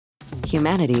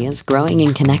Humanity is growing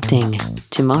and connecting.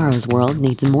 Tomorrow's world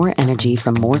needs more energy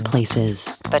from more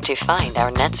places. But to find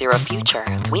our net zero future,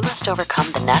 we must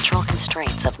overcome the natural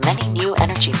constraints of many new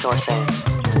energy sources.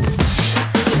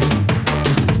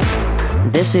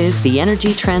 This is the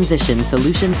Energy Transition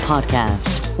Solutions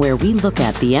Podcast, where we look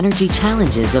at the energy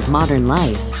challenges of modern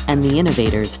life and the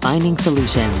innovators finding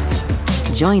solutions.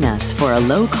 Join us for a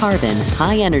low-carbon,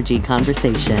 high-energy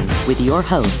conversation with your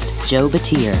host, Joe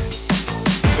Batir.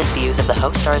 The views of the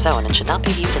host are his own and should not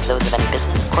be viewed as those of any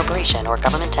business, corporation, or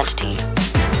government entity.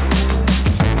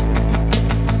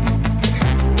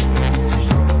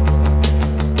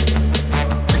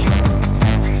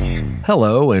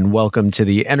 Hello, and welcome to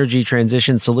the Energy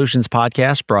Transition Solutions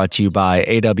Podcast brought to you by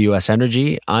AWS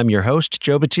Energy. I'm your host,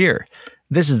 Joe Batir.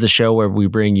 This is the show where we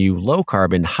bring you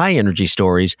low-carbon, high-energy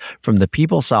stories from the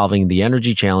people solving the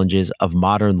energy challenges of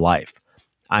modern life.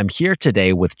 I'm here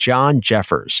today with John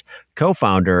Jeffers,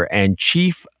 co-founder and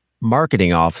chief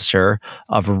marketing officer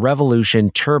of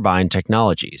Revolution Turbine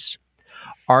Technologies.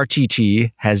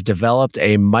 RTT has developed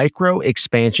a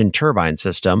micro-expansion turbine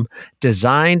system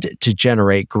designed to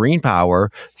generate green power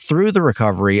through the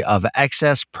recovery of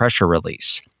excess pressure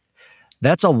release.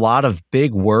 That's a lot of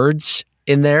big words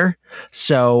in there.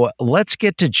 So let's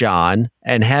get to John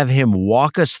and have him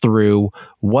walk us through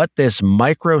what this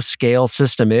micro-scale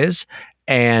system is,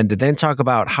 and then talk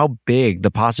about how big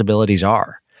the possibilities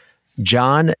are.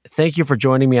 John, thank you for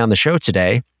joining me on the show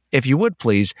today. If you would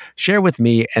please share with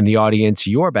me and the audience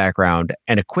your background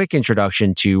and a quick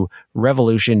introduction to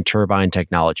Revolution Turbine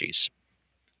Technologies.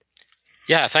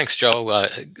 Yeah, thanks, Joe.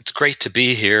 It's great to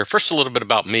be here. First, a little bit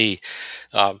about me.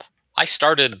 I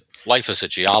started life as a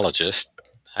geologist.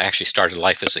 I actually started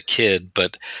life as a kid,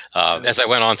 but as I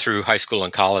went on through high school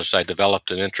and college, I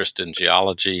developed an interest in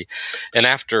geology. And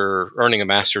after earning a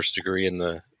master's degree in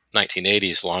the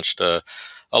 1980s, launched a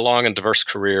long and diverse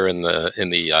career in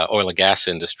the oil and gas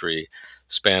industry,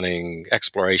 spanning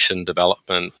exploration,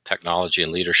 development, technology,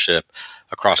 and leadership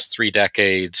across 3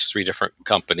 decades, 3 different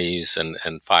companies,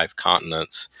 and 5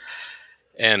 continents.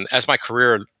 And as my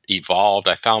career evolved,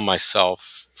 I found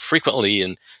myself frequently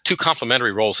in 2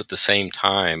 complementary roles at the same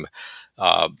time,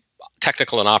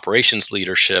 technical and operations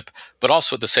leadership, but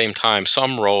also at the same time,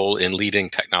 some role in leading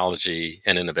technology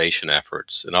and innovation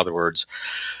efforts. In other words,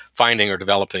 finding or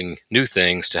developing new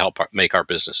things to help make our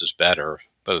businesses better,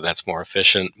 whether that's more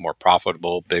efficient, more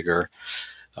profitable, bigger,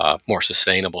 more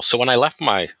sustainable. So when I left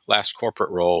my last corporate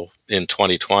role in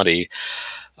 2020,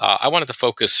 I wanted to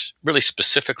focus really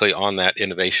specifically on that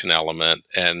innovation element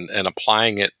and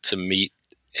applying it to meet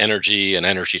energy and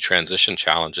energy transition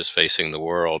challenges facing the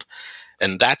world.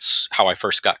 And that's how I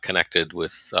first got connected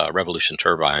with Revolution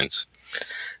Turbines.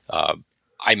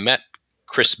 I met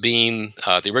Chris Bean,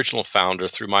 the original founder,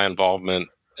 through my involvement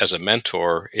as a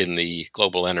mentor in the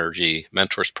Global Energy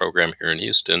Mentors program here in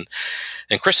Houston.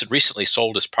 And Chris had recently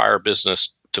sold his prior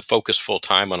business to focus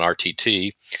full-time on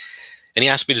RTT. And he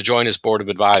asked me to join his board of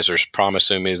advisors,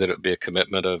 promising me that it would be a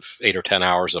commitment of 8 or 10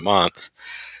 hours a month.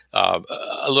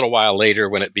 A little while later,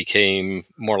 when it became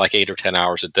more like 8 or 10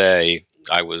 hours a day,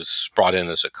 I was brought in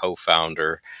as a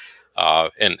co-founder,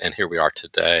 and here we are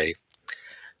today.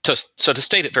 So to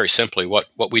state it very simply,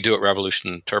 what we do at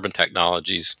Revolution Turbine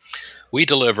Technologies, we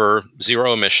deliver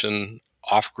zero-emission,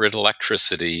 off-grid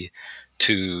electricity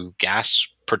to gas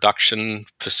production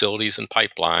facilities and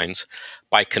pipelines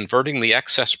by converting the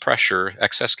excess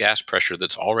gas pressure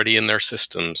that's already in their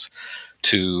systems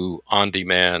to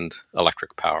on-demand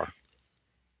electric power.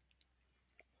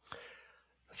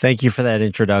 Thank you for that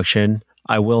introduction.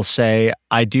 I will say,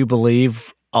 I do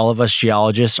believe all of us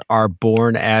geologists are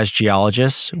born as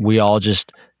geologists. We all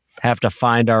just have to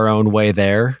find our own way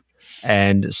there.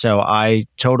 And so I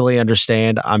totally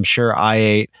understand. I'm sure I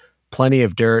ate plenty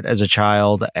of dirt as a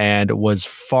child and was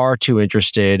far too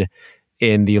interested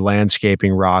in the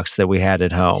landscaping rocks that we had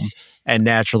at home. And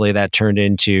naturally, that turned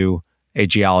into a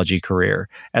geology career,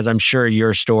 as I'm sure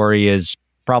your story is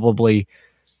probably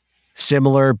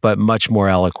similar, but much more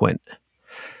eloquent.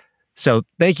 So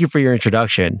thank you for your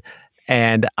introduction.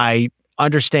 And I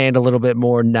understand a little bit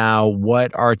more now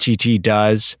what RTT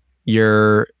does.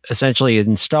 You're essentially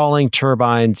installing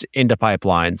turbines into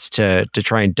pipelines to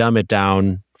try and dumb it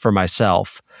down for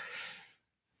myself.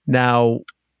 Now,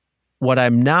 what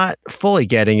I'm not fully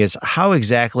getting is how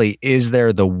exactly is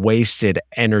there the wasted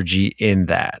energy in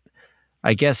that?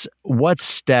 I guess what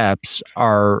steps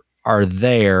are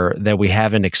there that we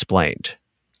haven't explained?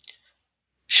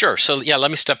 Sure. So yeah,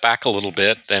 let me step back a little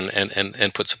bit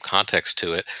and put some context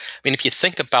to it. I mean, if you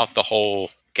think about the whole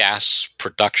gas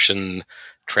production,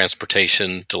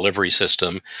 transportation, delivery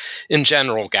system, in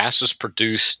general, gas is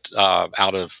produced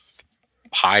out of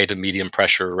high to medium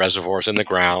pressure reservoirs in the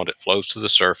ground. It flows to the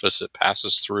surface. It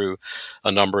passes through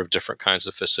a number of different kinds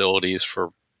of facilities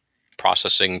for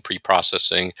processing,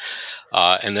 pre-processing,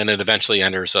 and then it eventually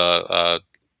enters a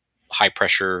high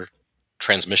pressure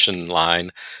transmission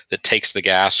line that takes the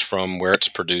gas from where it's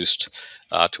produced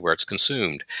to where it's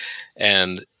consumed.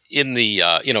 And in the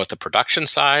at the production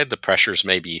side, the pressures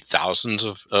may be thousands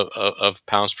of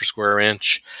pounds per square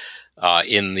inch.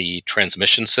 In the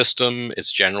transmission system,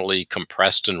 it's generally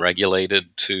compressed and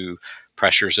regulated to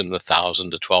pressures in the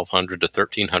 1,000 to 1,200 to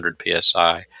 1,300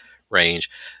 psi range.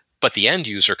 But the end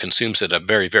user consumes it at a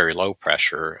very, very low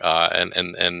pressure,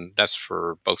 and that's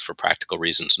for both for practical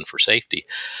reasons and for safety.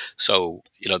 So,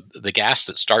 the gas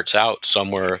that starts out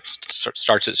somewhere,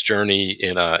 starts its journey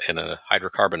in a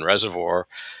hydrocarbon reservoir,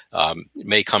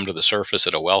 may come to the surface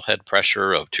at a wellhead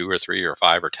pressure of 2 or 3 or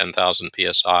 5 or 10,000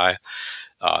 psi.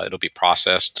 It'll be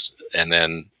processed and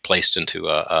then placed into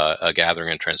a gathering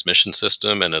and transmission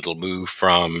system, and it'll move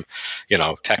from,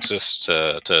 Texas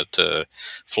to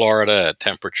Florida at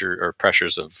temperature or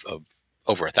pressures of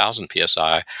over 1,000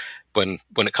 psi. When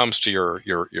it comes to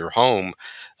your home,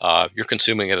 you're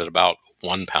consuming it at about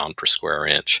 1 pound per square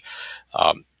inch,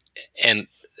 and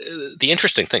the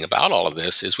interesting thing about all of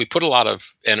this is we put a lot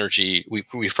of energy.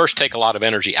 We first take a lot of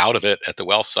energy out of it at the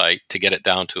well site to get it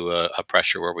down to a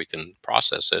pressure where we can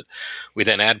process it. We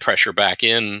then add pressure back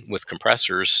in with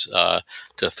compressors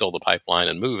to fill the pipeline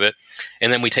and move it,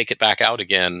 and then we take it back out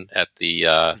again at the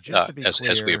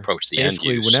as we approach the end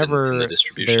use whenever in the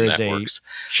distribution there's networks.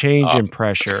 A change in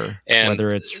pressure, and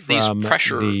whether it's these from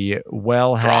pressure the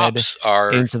wellhead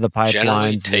are into the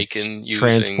pipelines, taken using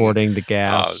transporting the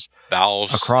gas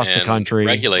valves across the country,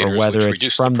 regulators, or whether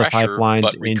it's from the pressure,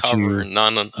 pipelines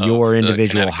into your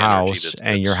individual house,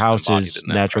 and your house's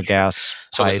natural gas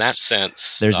pipes. So in that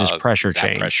sense, there's this pressure that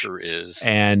change. Pressure is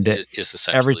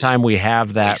Every time we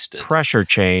have that wasted. Pressure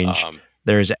change,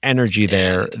 there's energy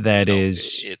there that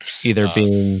is either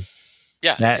being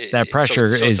that pressure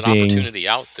is being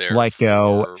out there let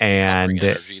go and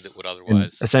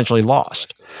essentially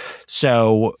lost.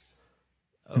 So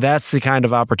that's the kind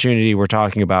of opportunity we're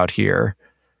talking about here.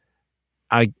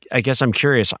 I guess I'm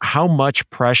curious, how much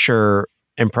pressure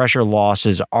and pressure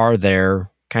losses are there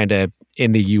kind of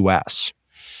in the U.S.?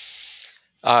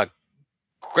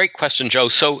 Great question, Joe.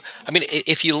 So, I mean,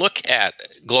 if you look at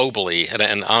globally,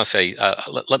 and honestly,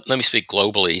 let me speak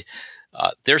globally,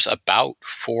 there's about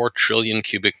 4 trillion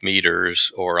cubic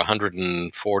meters or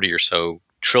 140 or so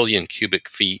trillion cubic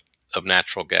feet of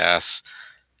natural gas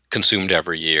consumed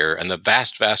every year. And the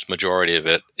vast, vast majority of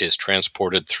it is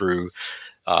transported through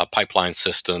pipeline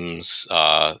systems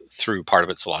through part of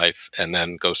its life, and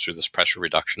then goes through this pressure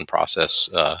reduction process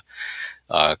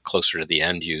closer to the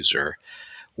end user.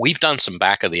 We've done some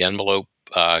back of the envelope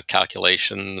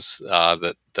calculations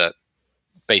that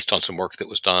based on some work that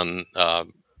was done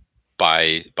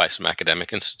by some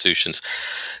academic institutions,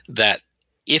 that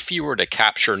if you were to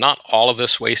capture not all of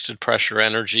this wasted pressure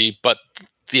energy, but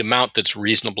the amount that's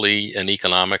reasonably and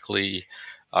economically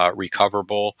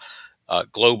recoverable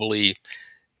globally,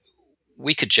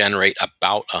 we could generate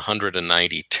about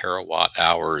 190 terawatt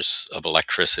hours of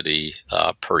electricity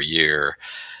per year.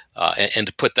 And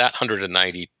to put that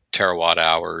 190 terawatt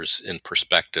hours in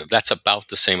perspective, that's about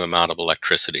the same amount of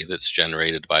electricity that's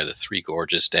generated by the Three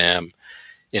Gorges Dam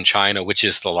in China, which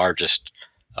is the largest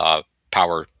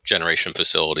power generation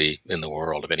facility in the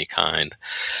world of any kind.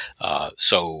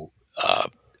 So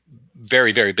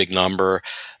very, very big number.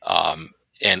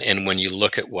 And when you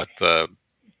look at what the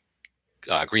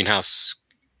greenhouse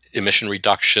emission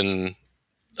reduction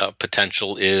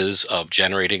potential is of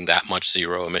generating that much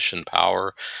zero emission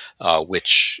power,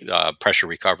 which pressure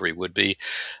recovery would be,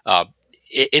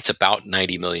 it's about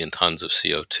 90 million tons of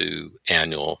CO2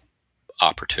 annual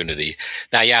opportunity.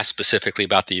 Now, you asked specifically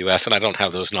about the U.S., and I don't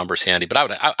have those numbers handy,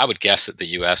 but I would guess that the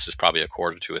U.S. is probably a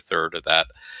quarter to a third of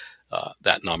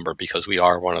that number, because we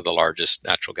are one of the largest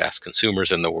natural gas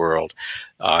consumers in the world,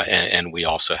 and we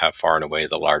also have far and away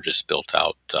the largest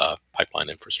built-out pipeline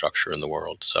infrastructure in the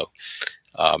world. So,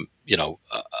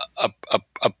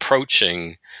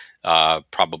 approaching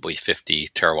probably 50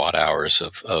 terawatt hours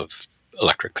of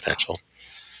electric potential.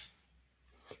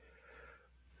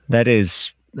 That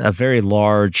is a very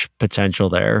large potential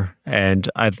there. And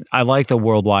I like the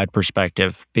worldwide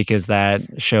perspective, because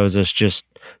that shows us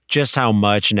just how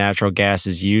much natural gas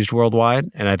is used worldwide.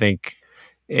 And I think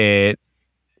it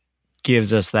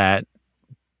gives us that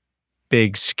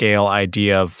big scale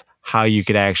idea of how you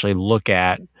could actually look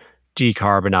at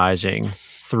decarbonizing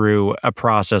through a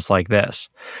process like this.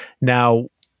 Now,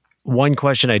 one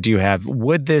question I do have,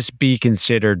 would this be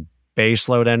considered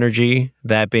baseload energy,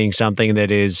 that being something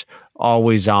that is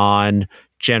always on,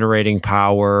 generating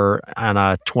power on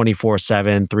a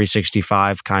 24/7,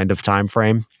 365 kind of time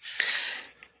frame?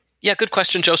 Yeah, good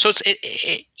question, Joe. So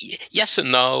yes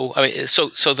and no. I mean, so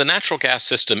the natural gas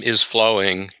system is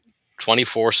flowing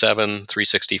 24/7,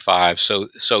 365.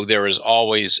 So there is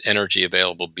always energy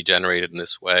available to be generated in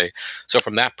this way. So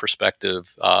from that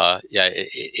perspective, yeah,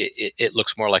 it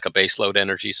looks more like a baseload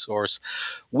energy source,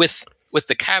 with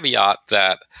the caveat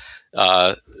that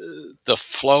uh, the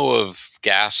flow of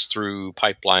gas through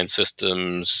pipeline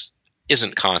systems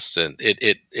isn't constant.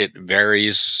 It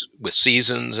varies with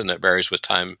seasons, and it varies with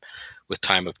time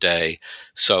of day.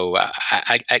 So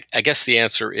I guess the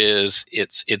answer is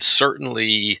it's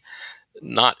certainly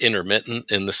not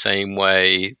intermittent in the same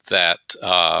way that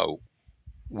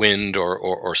wind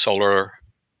or solar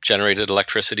generated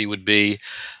electricity would be,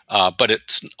 but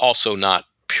it's also not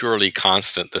purely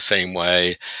constant the same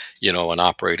way, an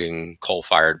operating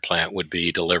coal-fired plant would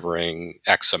be delivering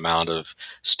X amount of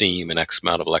steam and X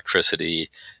amount of electricity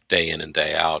day in and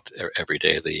day out every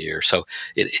day of the year. So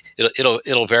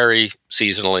it'll vary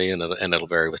seasonally, and it'll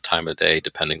vary with time of day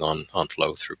depending on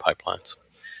flow through pipelines.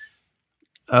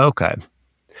 Okay.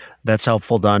 That's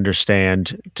helpful to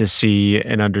understand, to see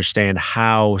and understand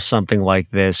how something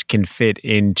like this can fit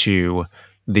into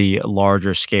the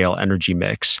larger scale energy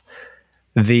mix.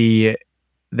 The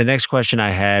next question I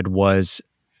had was,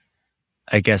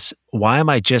 I guess, why am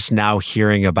I just now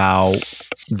hearing about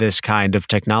this kind of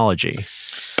technology?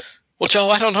 Well, Joe,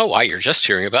 I don't know why you're just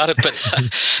hearing about it,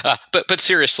 but but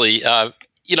seriously,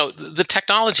 the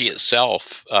technology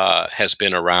itself has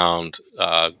been around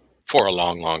for a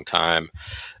long, long time.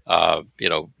 Turbo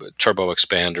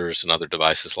expanders and other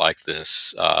devices like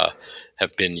this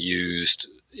have been used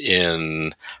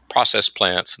in process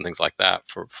plants and things like that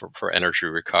for energy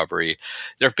recovery.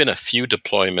 There have been a few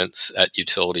deployments at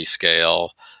utility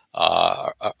scale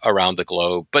around the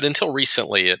globe, but until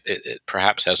recently, it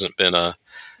perhaps hasn't been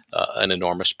an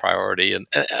enormous priority. And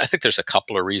I think there's a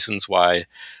couple of reasons why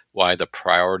the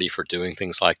priority for doing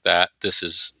things like that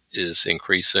is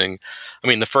increasing. I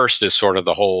mean, the first is sort of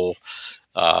the whole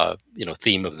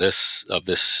theme of this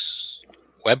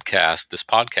webcast, this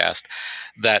podcast,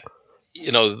 that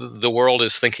the world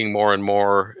is thinking more and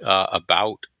more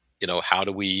about how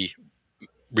do we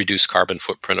reduce carbon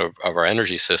footprint of our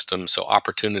energy system. So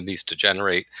opportunities to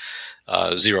generate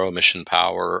zero emission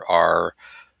power are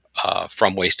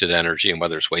from wasted energy, and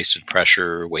whether it's wasted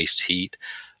pressure, waste heat,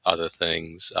 other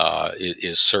things,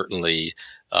 is certainly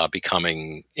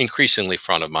becoming increasingly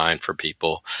front of mind for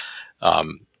people.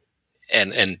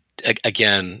 And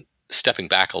again, stepping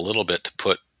back a little bit to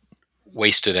put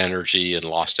wasted energy and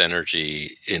lost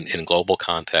energy in global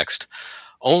context,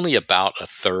 only about a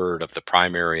third of the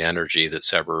primary energy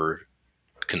that's ever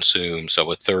consumed,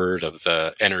 so a third of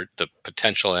the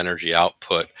potential energy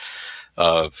output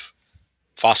of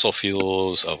fossil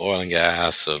fuels, of oil and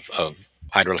gas, of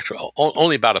hydroelectric,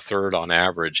 only about a third on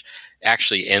average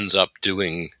actually ends up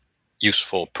doing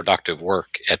useful, productive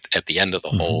work at the end of the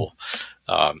whole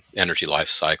energy life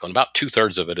cycle. And about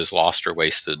 2/3 of it is lost or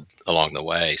wasted along the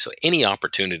way. So any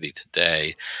opportunity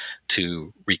today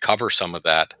to recover some of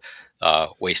that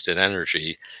wasted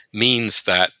energy means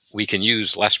that we can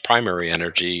use less primary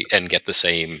energy and get the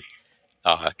same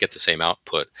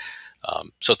output.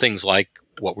 So things like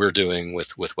what we're doing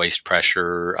with waste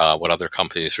pressure, what other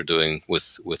companies are doing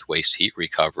with waste heat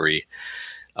recovery.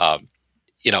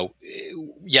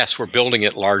 Yes, we're building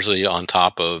it largely on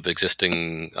top of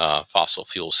existing fossil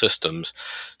fuel systems.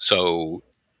 So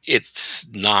it's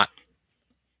not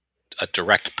a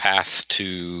direct path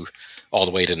to all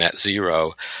the way to net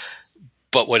zero.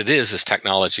 But what it is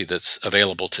technology that's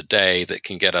available today that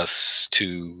can get us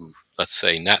to, let's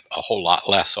say, net a whole lot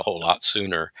less, a whole lot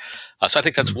sooner. So I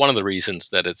think that's one of the reasons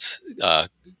that it's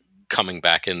coming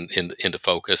back into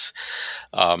focus.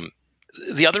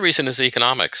 The other reason is the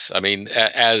economics. I mean,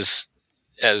 as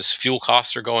fuel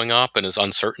costs are going up and as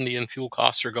uncertainty in fuel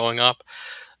costs are going up,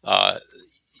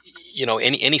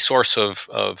 any source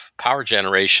of power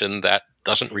generation that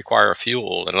doesn't require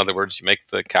fuel. In other words, you make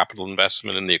the capital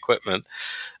investment in the equipment,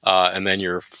 and then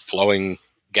you're flowing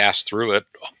gas through it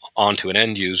onto an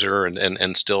end user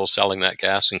and still selling that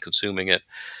gas and consuming it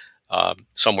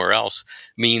somewhere else,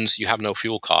 means you have no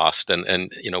fuel cost.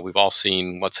 And we've all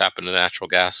seen what's happened to natural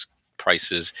gas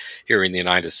prices here in the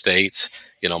United States.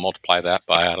 Multiply that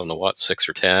by, I don't know what, 6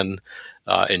 or 10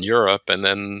 in Europe, and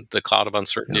then the cloud of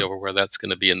uncertainty over where that's going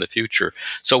to be in the future.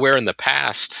 So where in the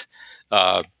past,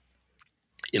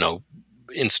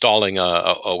 installing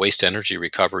a waste energy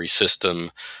recovery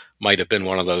system might have been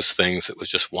one of those things that was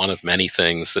just one of many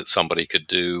things that somebody could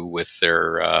do with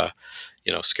their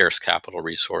scarce capital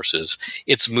resources.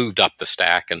 It's moved up the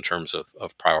stack in terms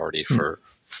of priority for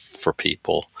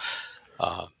people.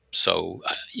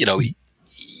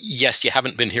 Yes, you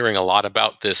haven't been hearing a lot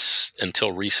about this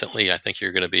until recently. I think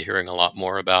you're going to be hearing a lot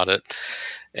more about it.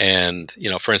 And,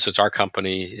 for instance, our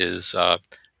company is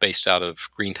based out of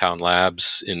Greentown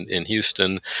Labs in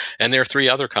Houston. And there are 3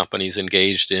 other companies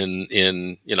engaged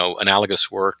in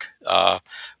analogous work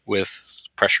with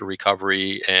pressure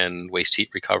recovery and waste heat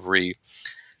recovery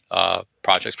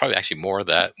projects, probably actually more of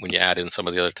that when you add in some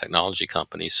of the other technology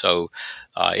companies. So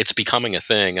it's becoming a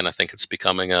thing, and I think it's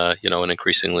becoming an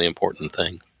increasingly important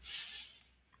thing.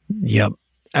 Yep,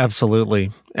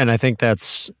 absolutely. And I think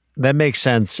that makes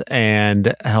sense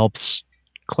and helps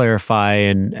clarify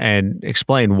and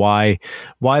explain why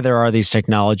there are these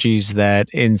technologies that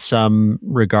in some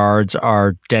regards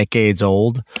are decades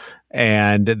old,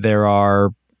 and they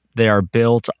are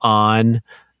built on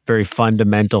very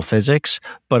fundamental physics,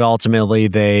 but ultimately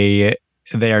they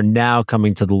are now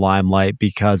coming to the limelight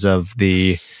because of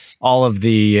all of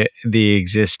the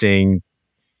existing,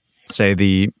 say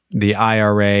the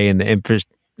IRA and the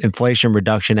Inflation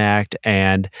Reduction Act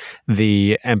and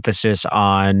the emphasis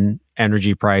on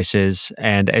energy prices,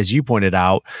 and as you pointed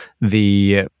out,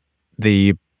 the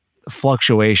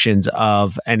fluctuations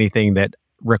of anything that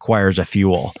requires a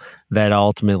fuel that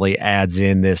ultimately adds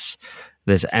in this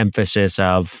emphasis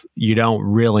of you don't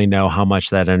really know how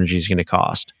much that energy is going to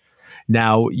cost.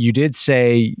 Now, you did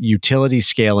say utility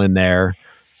scale in there.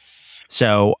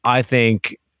 So I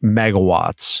think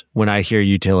megawatts when I hear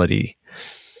utility.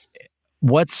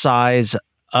 What size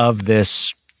of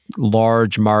this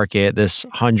large market, this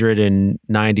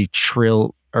 190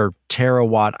 trillion or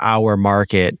terawatt hour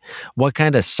market, what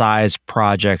kind of size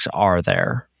projects are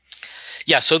there?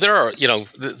 Yeah, so there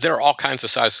are all kinds of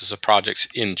sizes of projects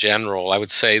in general. I would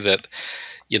say that,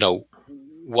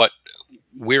 what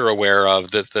we're aware of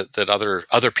that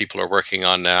other people are working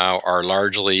on now are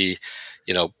largely,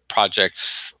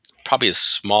 projects probably as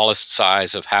smallest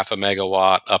size of 0.5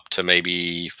 megawatt up to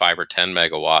maybe 5 or 10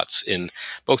 megawatts in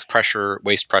both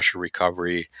waste pressure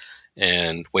recovery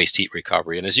and waste heat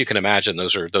recovery. And as you can imagine,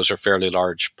 those are fairly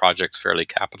large projects, fairly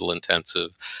capital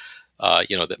intensive.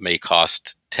 That may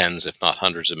cost tens, if not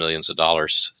hundreds of millions of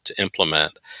dollars to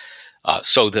implement.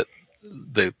 So that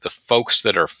the folks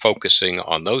that are focusing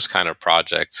on those kind of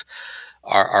projects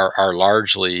are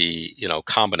largely,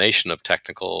 combination of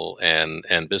technical and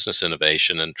business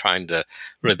innovation, and trying to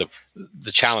really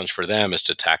the challenge for them is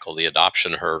to tackle the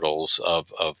adoption hurdles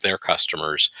of their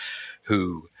customers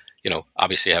who,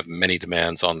 obviously have many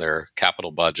demands on their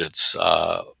capital budgets.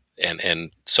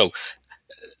 And so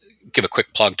give a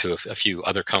quick plug to a few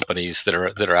other companies that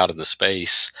are out in the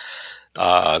space.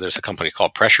 There's a company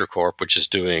called Pressure Corp, which is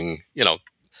doing,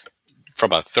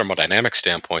 from a thermodynamic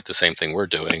standpoint, the same thing we're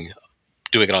doing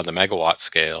it on the megawatt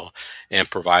scale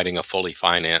and providing a fully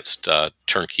financed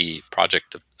turnkey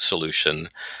project solution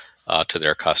to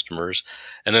their customers.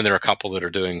 And then there are a couple that are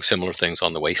doing similar things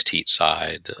on the waste heat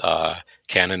side.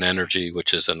 Canon Energy,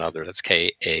 which is another, that's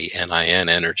Kanin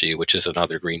Energy, which is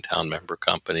another Greentown member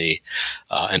company,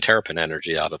 and Terrapin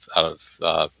Energy out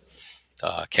of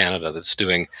Canada that's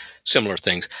doing similar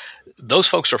things. Those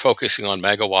folks are focusing on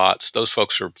megawatts. Those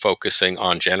folks are focusing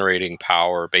on generating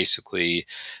power, basically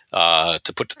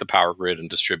to put to the power grid and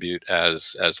distribute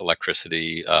as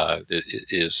electricity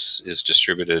is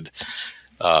distributed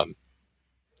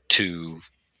to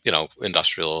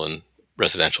industrial and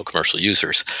residential commercial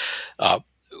users.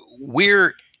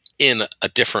 We're in a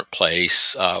different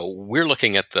place. We're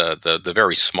looking at the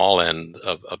very small end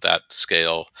of that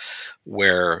scale,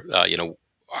 where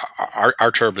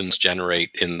our turbines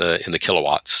generate in the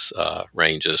kilowatts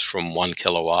ranges from 1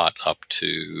 kilowatt up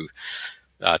to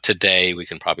today we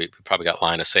probably got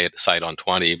line of sight on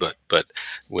 20, but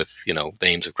with the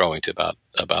aims of growing to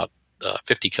about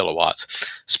 50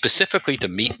 kilowatts, specifically to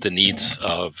meet the needs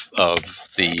of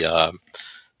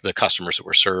the customers that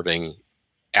we're serving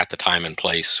at the time and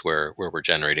place where we're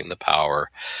generating the power.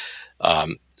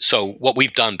 So what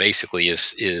we've done basically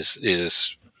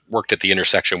is worked at the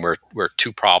intersection where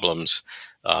two problems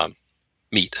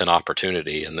meet an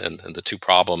opportunity, and the two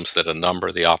problems that a number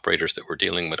of the operators that we're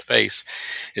dealing with face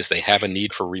is they have a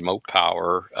need for remote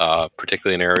power,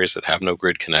 particularly in areas that have no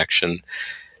grid connection,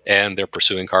 and they're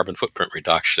pursuing carbon footprint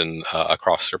reduction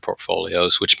across their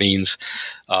portfolios, which means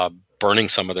burning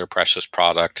some of their precious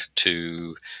product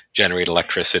to generate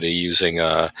electricity using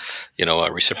a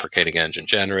reciprocating engine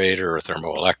generator or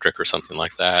thermoelectric or something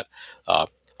like that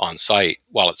on site.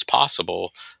 While it's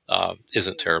possible,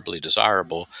 isn't terribly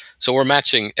desirable. So we're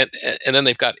matching, and then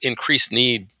they've got increased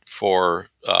need for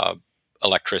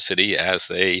electricity as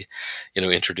they,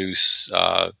 introduce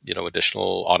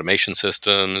additional automation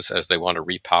systems, as they want to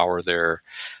repower their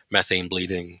methane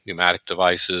bleeding pneumatic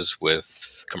devices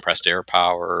with compressed air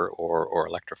power or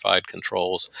electrified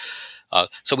controls.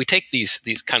 So we take these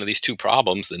two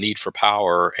problems, the need for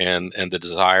power and the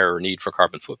desire or need for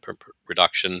carbon footprint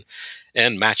reduction,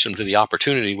 and match them to the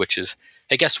opportunity, which is,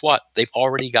 hey, guess what? They've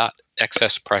already got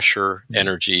excess pressure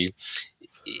energy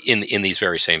in these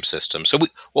very same systems. So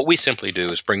what we simply do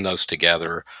is bring those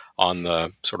together on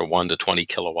the sort of 1 to 20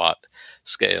 kilowatt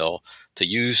scale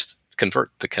to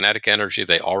convert the kinetic energy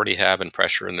they already have in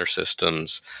pressure in their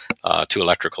systems to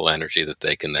electrical energy that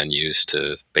they can then use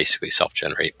to basically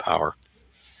self-generate power.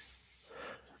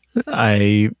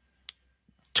 I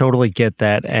totally get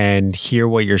that and hear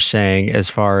what you're saying as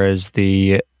far as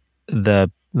the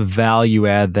value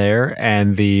add there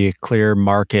and the clear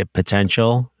market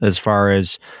potential as far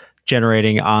as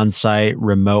generating on-site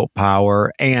remote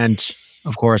power, and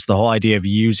of course the whole idea of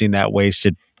using that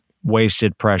wasted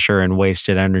pressure and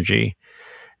wasted energy.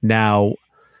 Now,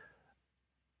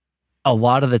 a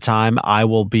lot of the time I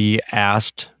will be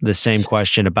asked the same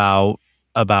question about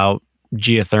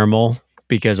geothermal,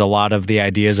 because a lot of the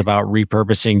ideas about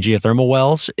repurposing geothermal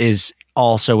wells is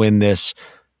also in this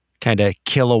kind of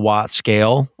kilowatt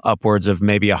scale, upwards of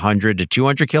maybe 100 to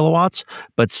 200 kilowatts,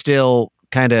 but still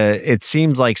kind of, it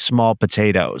seems like small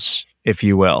potatoes, if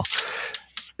you will.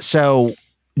 So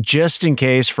just in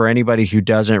case for anybody who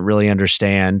doesn't really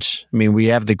understand, I mean, we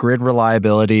have the grid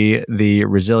reliability, the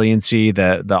resiliency,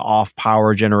 the off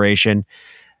power generation.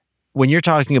 When you're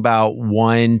talking about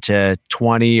 1 to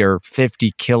 20 or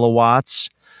 50 kilowatts,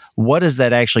 what does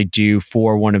that actually do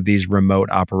for one of these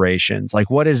remote operations? Like,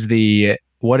 what is the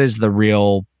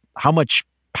real, how much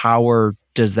power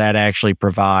does that actually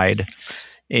provide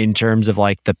in terms of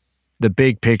like the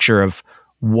big picture of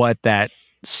what that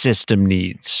system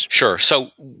needs? Sure.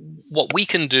 So what we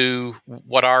can do,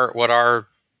 what our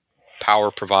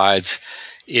power provides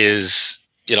is,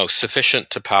 sufficient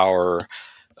to power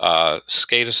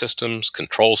SCADA systems,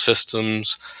 control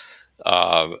systems,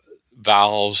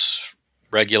 valves,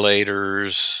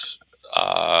 regulators,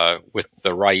 with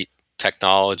the right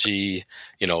technology,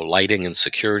 lighting and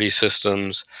security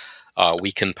systems.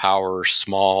 We can power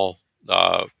small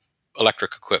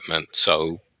electric equipment.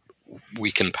 So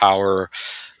we can power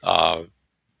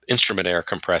instrument air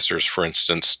compressors, for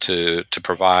instance, to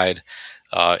provide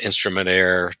instrument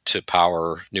air to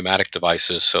power pneumatic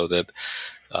devices so that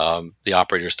the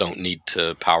operators don't need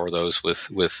to power those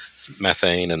with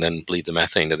methane and then bleed the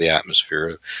methane to the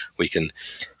atmosphere. We can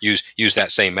use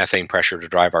that same methane pressure to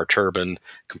drive our turbine,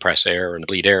 compress air, and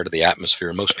bleed air to the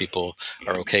atmosphere. Most people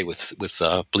are okay with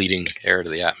bleeding air to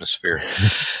the atmosphere.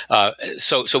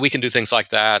 So we can do things like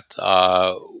that.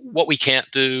 What we can't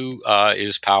do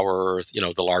is power,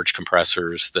 the large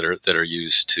compressors that are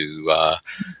used to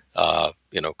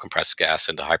compress gas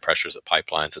into high pressures at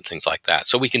pipelines and things like that.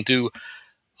 So we can do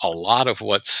a lot of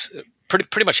what's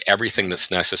pretty much everything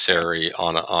that's necessary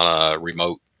on a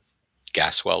remote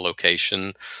gas well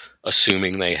location,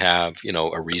 assuming they have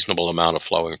a reasonable amount of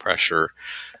flowing pressure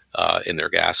in their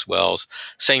gas wells.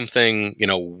 Same thing,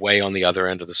 way on the other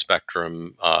end of the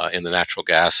spectrum in the natural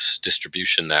gas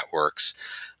distribution networks.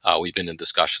 We've been in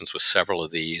discussions with several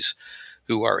of these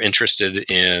who are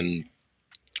interested in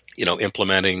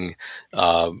implementing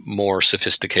more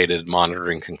sophisticated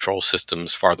monitoring control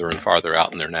systems farther and farther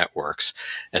out in their networks.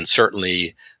 And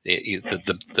certainly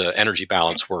the energy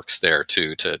balance works there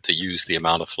too, to use the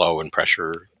amount of flow and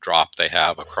pressure drop they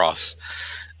have across,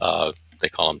 they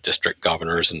call them district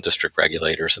governors and district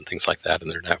regulators and things like that in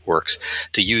their networks,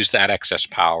 to use that excess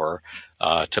power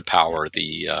to power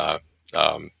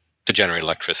to generate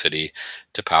electricity,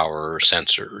 to power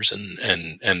sensors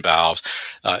and valves.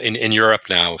 In Europe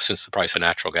now, since the price of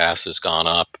natural gas has gone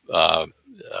up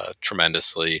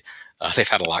tremendously, they've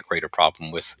had a lot greater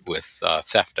problem with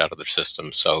theft out of their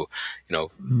system. So,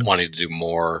 wanting to do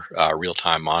more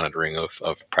real-time monitoring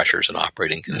of pressures and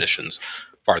operating conditions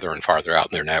farther and farther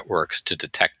out in their networks to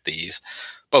detect these,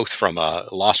 both from a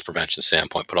loss prevention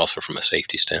standpoint, but also from a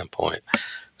safety standpoint.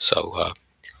 So,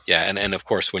 yeah, and of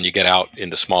course, when you get out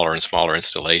into smaller and smaller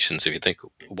installations, if you think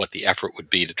what the effort would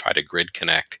be to try to grid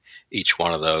connect each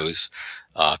one of those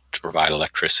to provide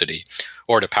electricity,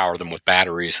 or to power them with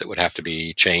batteries that would have to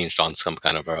be changed on some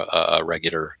kind of a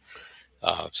regular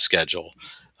schedule,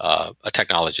 a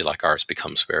technology like ours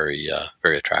becomes very,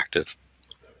 very attractive.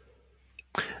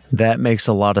 That makes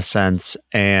a lot of sense.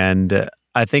 And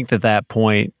I think that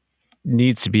point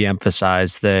needs to be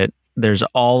emphasized, that there's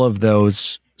all of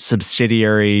those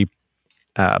subsidiary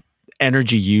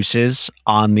energy uses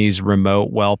on these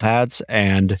remote well pads,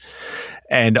 and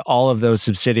all of those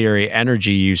subsidiary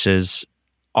energy uses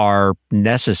are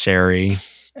necessary.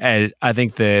 And I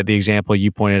think the example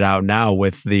you pointed out now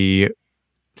with the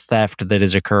theft that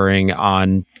is occurring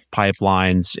on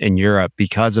pipelines in Europe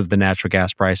because of the natural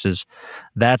gas prices,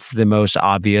 that's the most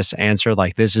obvious answer.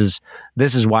 Like this is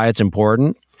why it's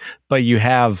important. But you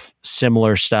have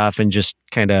similar stuff, and just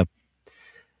kind of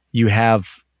you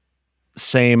have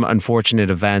same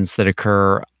unfortunate events that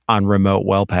occur on remote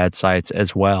well pad sites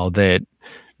as well that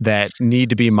need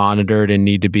to be monitored and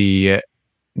need to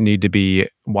be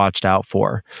watched out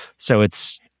for. So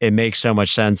it makes so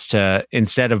much sense to,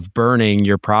 instead of burning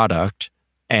your product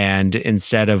and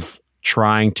instead of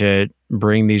trying to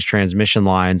bring these transmission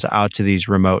lines out to these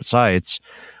remote sites,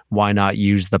 why not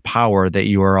use the power that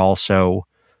you are also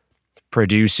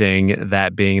producing,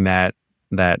 that being that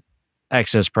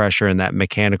excess pressure and that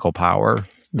mechanical power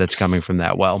that's coming from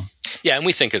that well. Yeah, and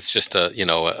we think it's just a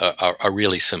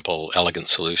really simple, elegant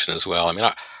solution as well. I mean,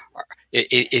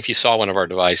 if you saw one of our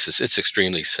devices, it's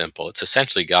extremely simple. It's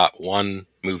essentially got one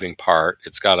moving part.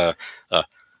 It's got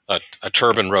a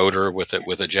turbine rotor with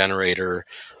a generator,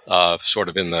 sort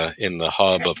of in the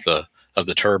hub of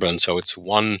the turbine. So it's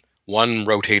one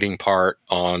rotating part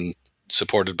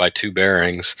supported by two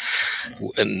bearings,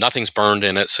 and nothing's burned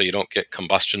in it, so you don't get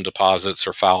combustion deposits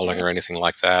or fouling or anything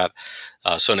like that.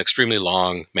 So an extremely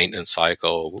long maintenance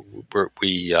cycle.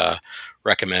 We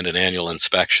recommend an annual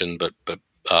inspection, but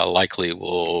likely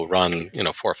will run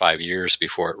 4 or 5 years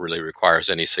before it really requires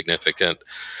any significant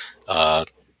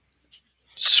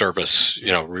service,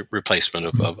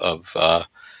 replacement of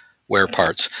wear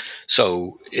parts.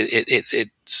 So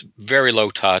it's very low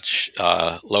touch,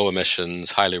 low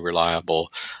emissions, highly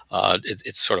reliable.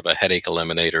 It's sort of a headache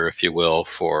eliminator, if you will,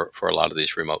 for a lot of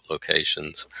these remote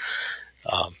locations.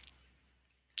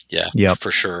 Yep.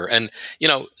 For sure. And,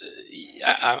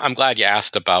 I'm glad you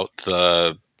asked about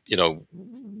the,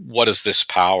 what is this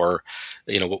power?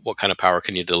 What kind of power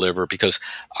can you deliver? Because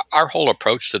our whole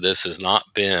approach to this has not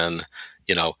been,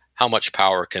 how much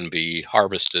power can be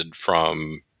harvested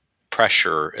from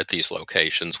pressure at these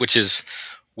locations, which is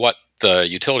what the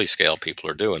utility scale people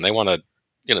are doing. They want to,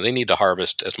 they need to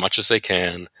harvest as much as they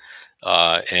can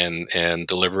and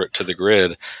deliver it to the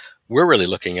grid. We're really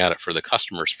looking at it for the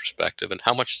customer's perspective, and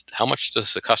how much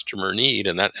does the customer need,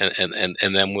 and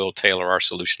then we'll tailor our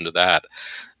solution to that.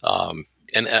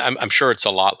 And I'm sure it's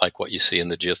a lot like what you see in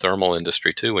the geothermal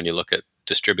industry too. When you look at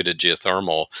distributed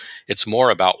geothermal, it's more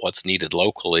about what's needed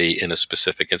locally in a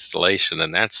specific installation,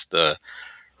 and that's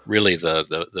really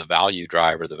the value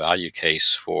driver, the value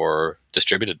case for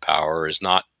distributed power is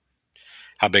not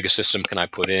how big a system can I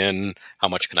put in, how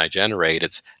much can I generate.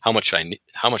 It's how much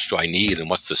do I need, and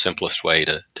what's the simplest way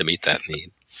to meet that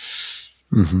need.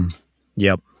 Mm-hmm.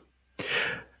 Yep.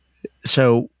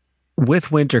 So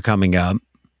with winter coming up,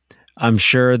 I'm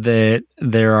sure that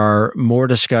there are more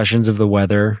discussions of the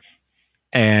weather.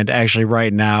 And actually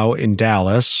right now in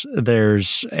Dallas,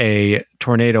 there's a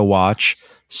tornado watch.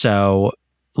 So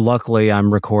luckily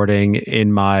I'm recording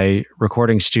in my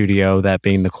recording studio, that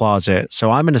being the closet. So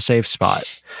I'm in a safe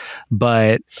spot.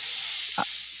 But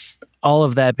all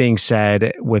of that being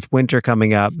said, with winter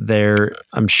coming up, there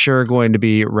I'm sure going to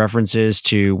be references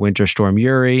to Winter Storm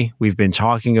Uri. We've been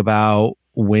talking about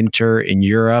winter in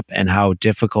Europe and how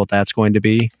difficult that's going to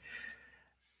be.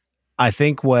 I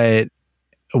think what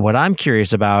I'm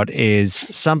curious about is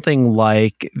something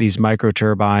like these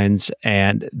microturbines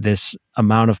and this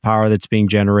amount of power that's being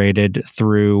generated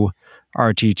through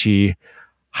RTT.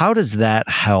 How does that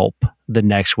help the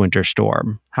next winter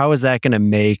storm? How is that going to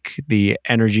make the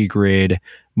energy grid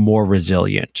more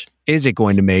resilient? Is it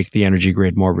going to make the energy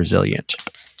grid more resilient?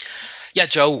 Yeah,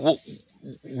 Joe. Well,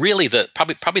 really,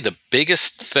 probably the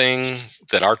biggest thing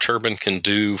that our turbine can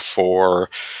do for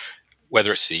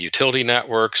whether it's the utility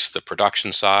networks, the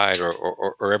production side,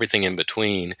 or everything in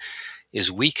between,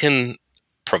 is we can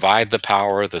provide the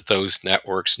power that those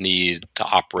networks need to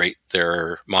operate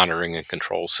their monitoring and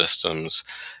control systems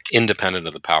independent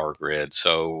of the power grid.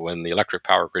 So when the electric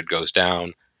power grid goes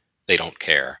down, they don't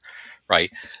care,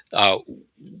 right?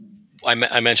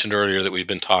 I mentioned earlier that we've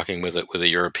been talking with a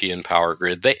European power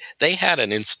grid. They had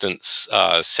an instance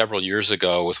several years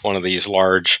ago with one of these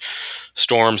large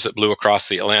storms that blew across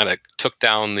the Atlantic, took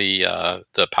down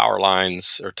the power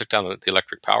lines, or took down the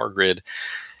electric power grid.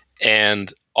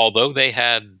 And although they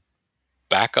had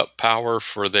backup power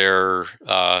for their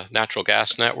natural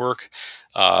gas network,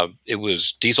 it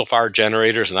was diesel-fired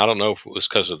generators, and I don't know if it was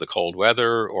because of the cold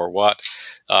weather or what,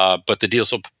 but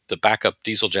the the backup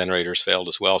diesel generators failed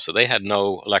as well, so they had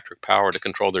no electric power to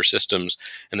control their systems,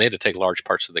 and they had to take large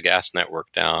parts of the gas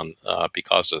network down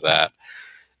because of that.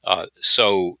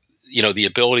 So, the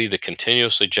ability to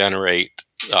continuously generate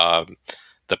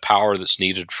the power that's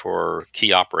needed for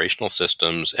key operational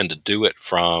systems and to do it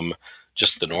from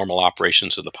just the normal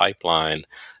operations of the pipeline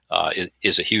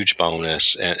is a huge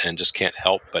bonus, and just can't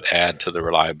help but add to the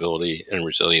reliability and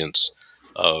resilience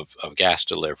of gas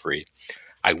delivery.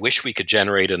 I wish we could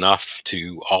generate enough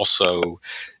to also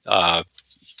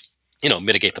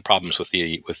mitigate the problems with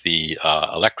the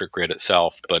electric grid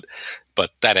itself, but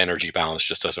that energy balance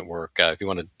just doesn't work. If you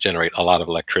want to generate a lot of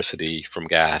electricity from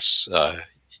gas,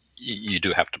 you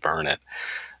do have to burn it.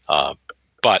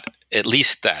 But at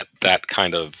least that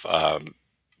kind of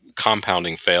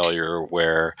compounding failure,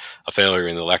 where a failure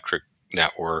in the electric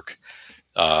network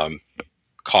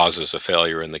causes a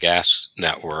failure in the gas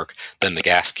network, then the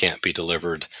gas can't be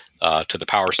delivered to the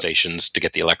power stations to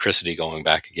get the electricity going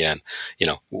back again.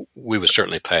 We would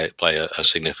certainly play a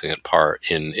significant part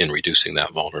in reducing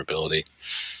that vulnerability.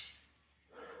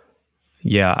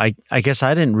 Yeah, I guess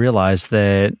I didn't realize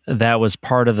that was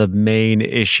part of the main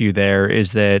issue there,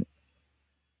 is that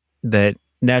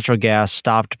natural gas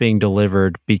stopped being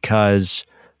delivered because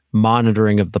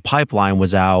monitoring of the pipeline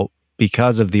was out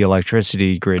because of the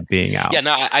electricity grid being out. Yeah,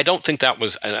 no, I don't think that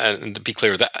was, and to be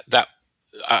clear, that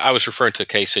I was referring to a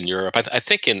case in Europe. I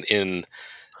think in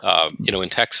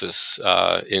Texas,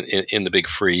 in the big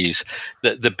freeze,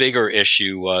 the bigger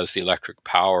issue was the electric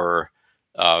power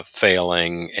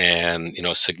failing, and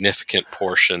a significant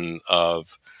portion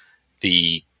of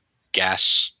the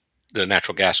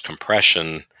natural gas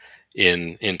compression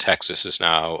in Texas is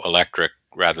now electric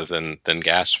rather than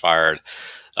gas fired.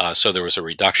 So there was a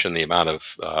reduction in the amount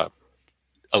of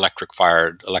electric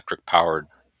powered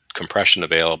compression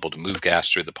available to move gas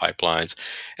through the pipelines.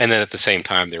 And then at the same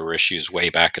time, there were issues way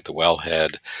back at the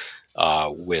wellhead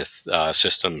with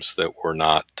systems that were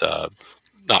not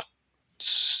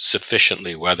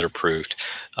sufficiently weatherproofed.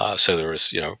 So there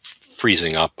was,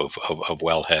 freezing up of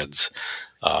wellheads,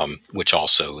 which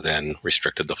also then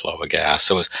restricted the flow of gas.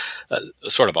 So it was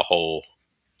sort of a whole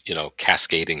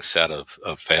cascading set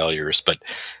of failures. But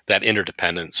that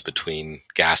interdependence between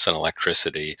gas and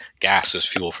electricity, gas is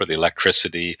fuel for the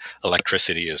electricity,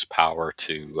 electricity is power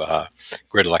to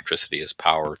grid electricity is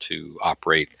power to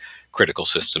operate critical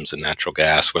systems in natural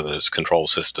gas, whether it's control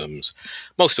systems,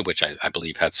 most of which I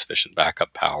believe had sufficient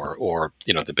backup power, or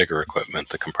the bigger equipment,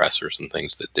 the compressors and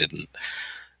things that didn't.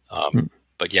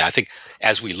 But yeah, I think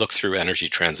as we look through energy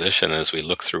transition, as we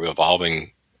look through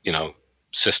evolving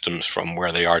systems from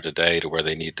where they are today to where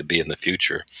they need to be in the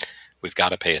future, we've got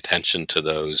to pay attention to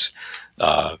those,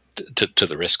 to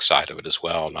the risk side of it as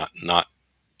well, not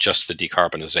just the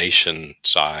decarbonization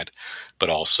side, but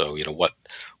also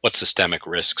what systemic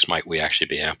risks might we actually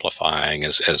be amplifying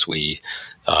as we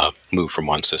move from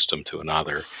one system to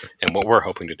another. And what we're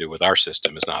hoping to do with our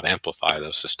system is not amplify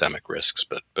those systemic risks,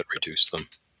 but reduce them.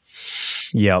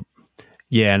 Yep.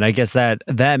 Yeah, and I guess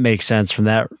that makes sense from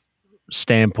that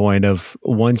standpoint of,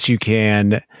 once you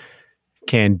can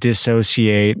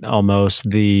dissociate almost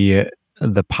the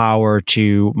power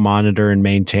to monitor and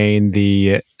maintain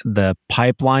the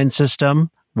pipeline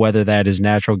system, whether that is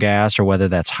natural gas or whether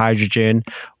that's hydrogen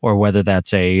or whether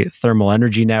that's a thermal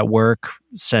energy network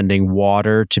sending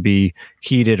water to be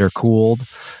heated or cooled,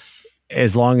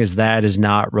 as long as that is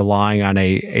not relying on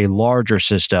a larger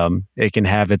system, it can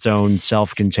have its own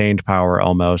self-contained power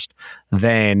almost,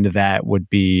 then that would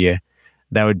be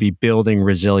building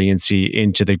resiliency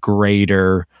into the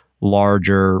greater,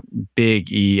 larger, big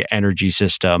E energy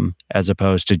system, as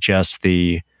opposed to just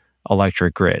the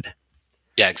electric grid.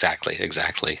 Yeah, exactly.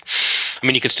 I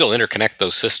mean, you can still interconnect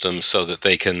those systems so that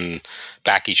they can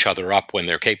back each other up when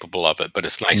they're capable of it, but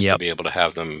it's nice to be able to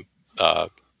have them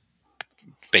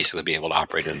basically be able to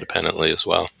operate independently as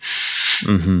well.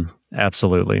 Mm-hmm.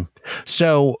 Absolutely.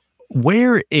 So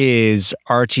where is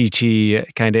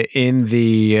RTT kind of in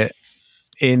the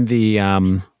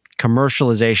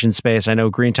commercialization space? I know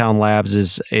Greentown Labs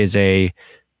is a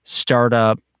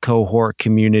startup cohort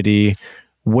community.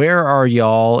 Where are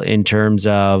y'all in terms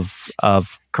of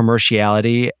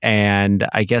commerciality, and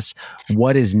I guess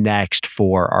what is next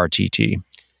for RTT?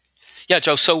 Yeah,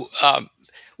 Joe. So,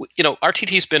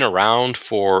 RTT's been around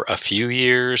for a few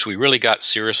years. We really got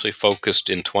seriously focused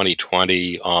in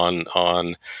 2020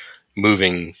 on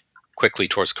moving quickly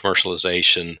towards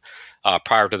commercialization.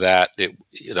 Prior to that,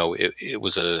 it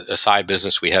was a side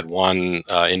business. We had one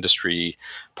industry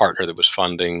partner that was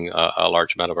funding a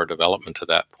large amount of our development to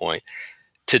that point.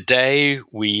 Today,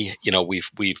 we've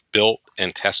built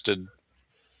and tested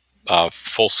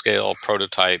full-scale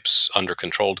prototypes under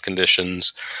controlled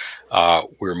conditions.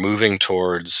 We're moving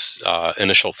towards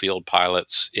initial field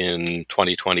pilots in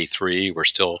 2023. We're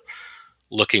still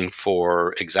looking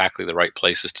for exactly the right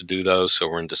places to do those. So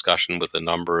we're in discussion with a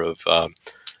number of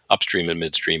upstream and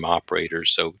midstream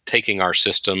operators. So taking our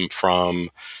system from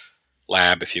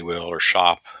lab, if you will, or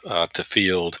shop to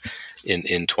field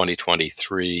in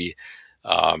 2023,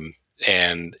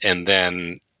 and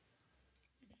then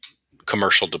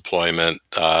commercial deployment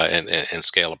and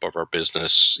scale up of our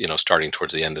business, starting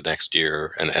towards the end of next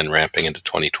year and ramping into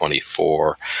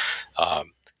 2024.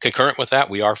 Concurrent with that,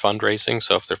 we are fundraising.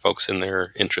 So if there are folks in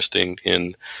there interested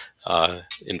in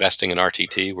investing in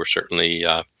RTT, we're certainly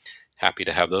happy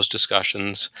to have those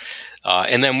discussions.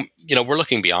 And then, we're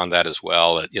looking beyond that as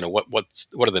well. At,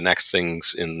 what are the next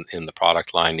things in the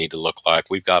product line need to look like?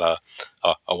 We've got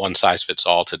a one size fits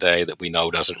all today that we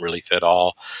know doesn't really fit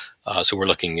all. So we're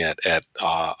looking at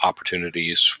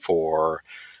opportunities for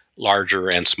larger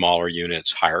and smaller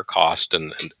units, higher cost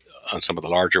and on some of the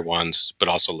larger ones, but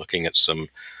also looking at some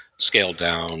scaled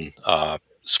down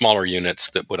smaller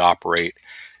units that would operate,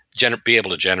 be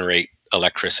able to generate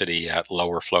electricity at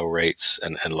lower flow rates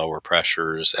and lower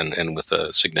pressures and with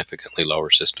a significantly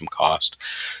lower system cost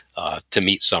to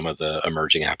meet some of the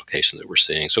emerging applications that we're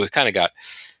seeing. So we've kind of got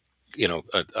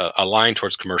a line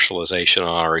towards commercialization on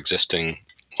our existing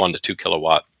 1 to 2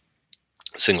 kilowatt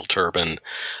single turbine,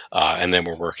 and then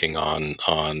we're working on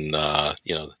the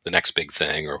next big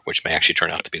thing, or which may actually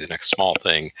turn out to be the next small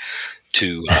thing,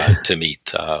 to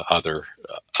meet other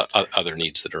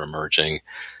needs that are emerging.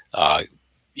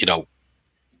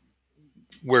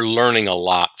 We're learning a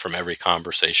lot from every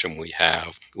conversation we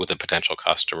have with a potential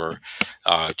customer.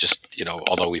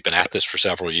 Although we've been at this for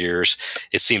several years,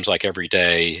 it seems like every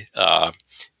day,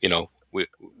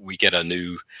 we get a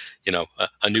new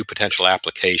potential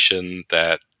application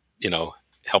that,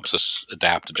 helps us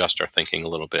adapt, adjust our thinking a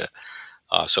little bit.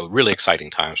 So really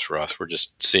exciting times for us. We're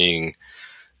just seeing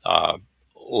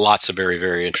lots of very,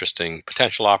 very interesting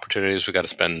potential opportunities. We've got to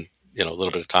spend, a little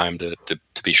bit of time to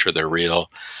be sure they're real.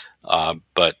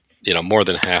 But more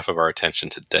than half of our attention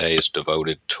today is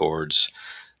devoted towards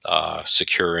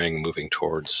moving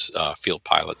towards field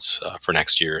pilots for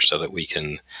next year, so that we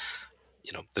can,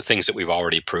 the things that we've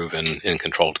already proven in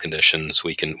controlled conditions,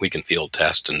 we can field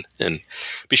test and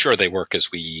be sure they work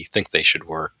as we think they should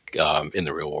work in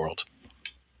the real world.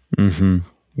 Mm-hmm.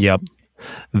 Yep.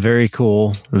 Very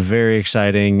cool. Very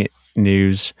exciting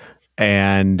news.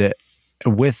 And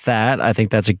with that, I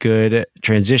think that's a good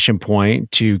transition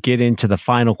point to get into the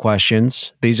final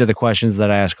questions. These are the questions that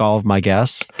I ask all of my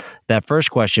guests. That first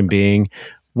question being,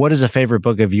 what is a favorite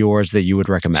book of yours that you would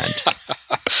recommend?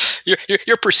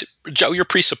 Joe, you're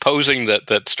presupposing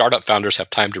that startup founders have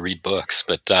time to read books,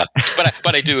 but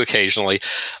I do occasionally.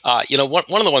 One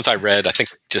of the ones I read, I think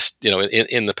just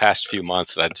in the past few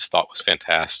months that I just thought was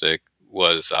fantastic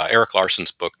was Erik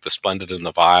Larson's book, The Splendid and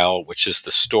the Vile, which is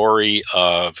the story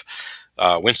of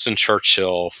Winston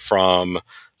Churchill from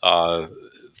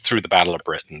through the Battle of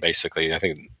Britain. Basically, I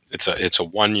think it's a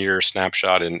 1 year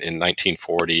snapshot in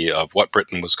 1940 of what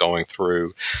Britain was going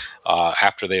through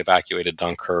after they evacuated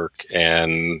Dunkirk,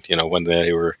 and when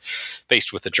they were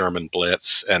faced with the German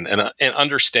Blitz, and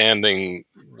understanding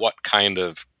what kind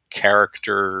of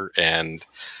character and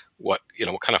what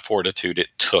kind of fortitude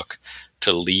it took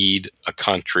to lead a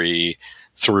country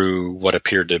through what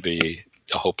appeared to be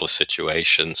a hopeless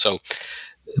situation. So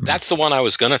that's the one I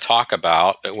was going to talk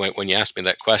about when you asked me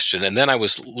that question. And then I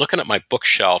was looking at my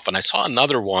bookshelf and I saw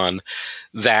another one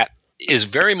that is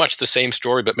very much the same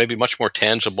story, but maybe much more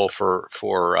tangible for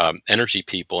energy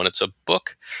people. And it's a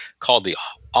book called The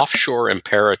Offshore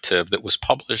Imperative that was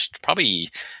published probably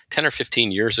 10 or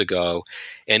 15 years ago.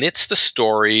 And it's the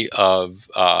story of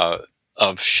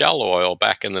Shell Oil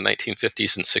back in the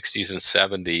 1950s and 60s and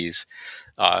 70s,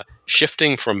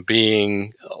 shifting from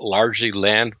being largely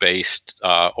land-based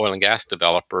oil and gas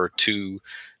developer to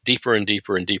deeper and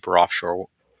deeper and deeper offshore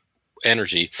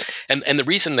energy. And the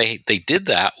reason they did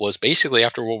that was basically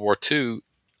after World War II,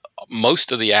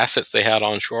 most of the assets they had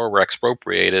onshore were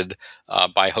expropriated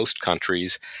by host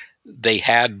countries.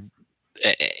 And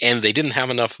they didn't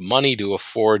have enough money to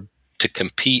afford to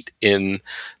compete in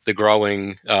the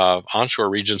growing onshore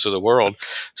regions of the world.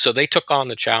 So they took on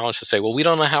the challenge to say, well, we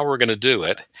don't know how we're going to do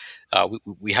it.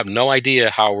 We have no idea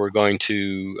how we're going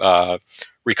to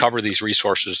recover these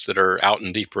resources that are out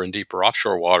in deeper and deeper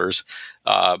offshore waters.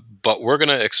 But we're going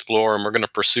to explore and we're going to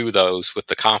pursue those with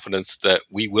the confidence that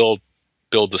we will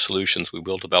build the solutions. We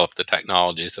will develop the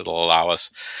technologies that will allow us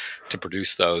to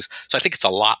produce those. So I think it's a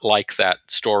lot like that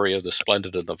story of the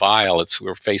splendid and the vile.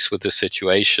 We're faced with this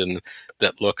situation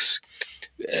that looks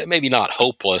maybe not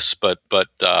hopeless, but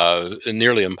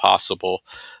nearly impossible.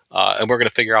 And we're going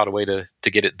to figure out a way to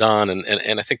get it done.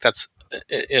 And I think that's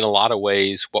in a lot of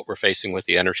ways what we're facing with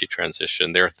the energy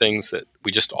transition. There are things that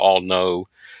we just all know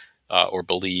or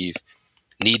believe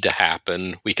need to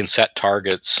happen. We can set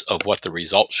targets of what the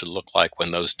results should look like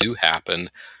when those do happen.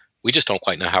 We just don't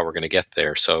quite know how we're going to get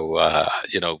there. So,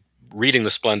 reading The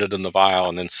Splendid and the Vile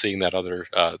and then seeing that other,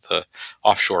 the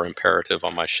Offshore Imperative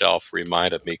on my shelf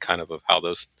reminded me kind of how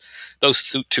those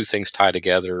two things tie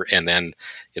together, and then,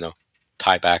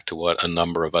 tie back to what a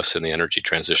number of us in the energy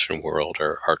transition world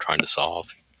are trying to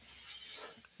solve.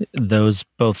 Those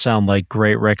both sound like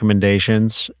great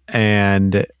recommendations,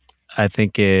 and I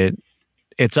think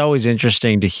it's always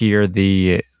interesting to hear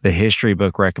the history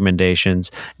book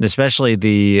recommendations, and especially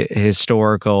the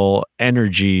historical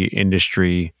energy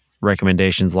industry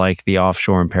recommendations like the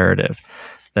Offshore Imperative.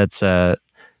 That's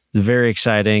very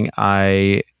exciting.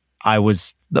 I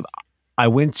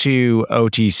went to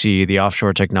OTC, the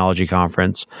Offshore Technology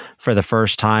Conference, for the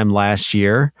first time last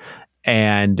year,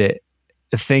 and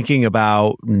thinking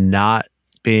about not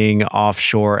being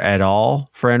offshore at all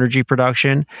for energy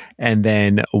production, and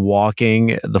then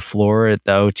walking the floor at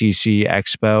the OTC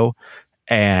Expo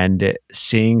and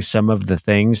seeing some of the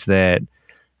things that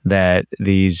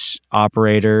these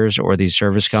operators or these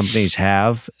service companies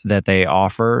have that they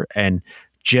offer, and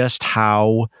just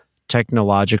how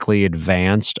technologically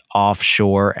advanced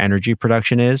offshore energy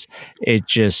production is. It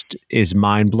just is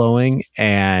mind-blowing,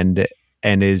 and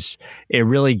it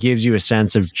really gives you a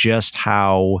sense of just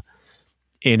how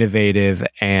innovative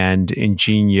and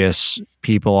ingenious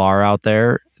people are out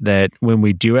there, that when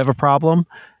we do have a problem,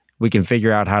 we can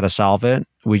figure out how to solve it.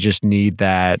 We just need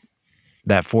that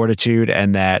fortitude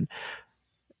and that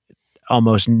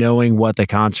almost knowing what the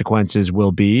consequences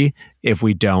will be if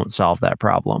we don't solve that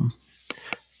problem.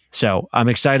 So I'm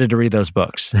excited to read those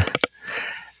books.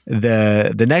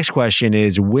 The next question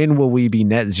is, when will we be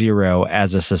net zero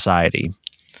as a society?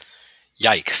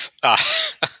 Yikes.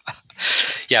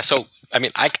 Yeah, so I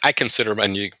mean, I consider,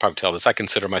 and you can probably tell this, I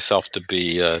consider myself to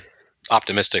be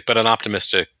optimistic, but an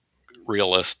optimistic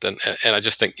realist. And I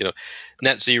just think,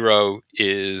 net zero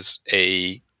is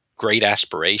a great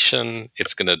aspiration.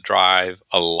 It's going to drive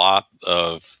a lot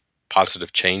of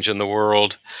positive change in the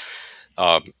world,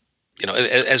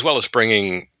 as well as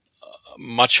bringing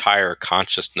much higher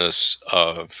consciousness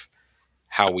of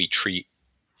how we treat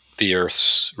the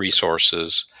Earth's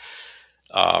resources.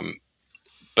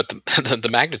 But the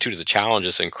magnitude of the challenge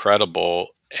is incredible.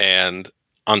 And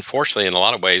unfortunately, in a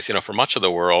lot of ways, for much of the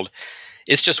world,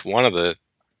 it's just one of the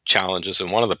challenges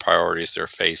and one of the priorities they're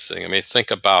facing. I mean,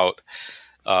 think about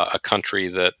a country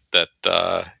that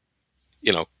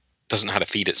doesn't know how to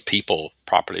feed its people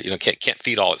properly. Can't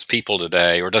feed all its people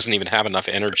today, or doesn't even have enough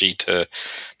energy to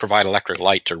provide electric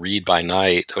light to read by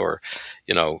night, or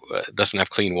doesn't have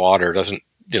clean water.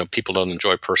 People don't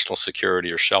enjoy personal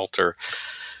security or shelter.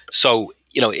 So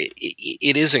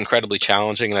it is incredibly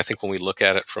challenging, and I think when we look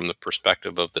at it from the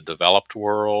perspective of the developed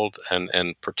world, and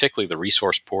particularly the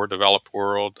resource-poor developed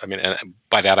world, I mean, and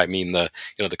by that I mean the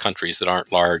countries that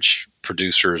aren't large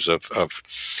producers of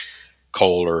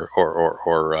coal or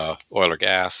oil or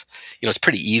gas. It's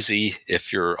pretty easy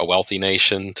if you're a wealthy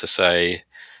nation to say,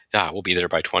 "Yeah, we'll be there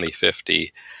by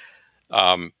 2050."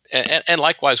 And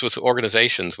likewise with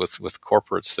organizations, with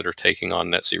corporates that are taking on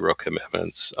net zero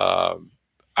commitments.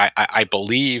 I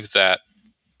believe that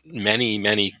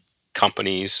many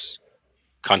companies,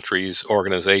 countries,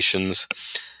 organizations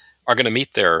are going to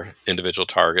meet their individual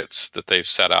targets that they've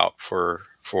set out for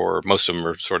most of them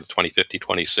are sort of 2050,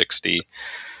 2060.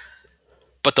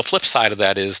 But the flip side of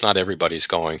that is not everybody's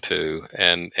going to.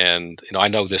 And I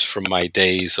know this from my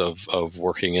days of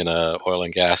working in a oil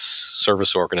and gas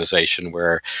service organization,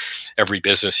 where every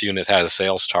business unit has a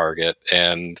sales target.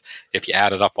 And if you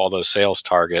added up all those sales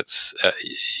targets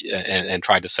and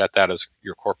tried to set that as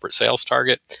your corporate sales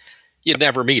target, you'd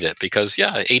never meet it, because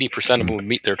 80% of them would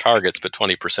meet their targets, but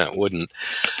 20% wouldn't.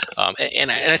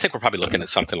 And I think we're probably looking at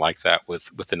something like that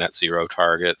with the net zero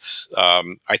targets.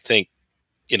 I think,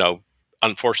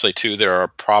 unfortunately, too, there are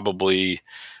probably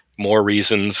more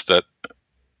reasons that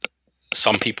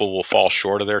some people will fall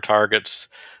short of their targets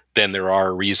than there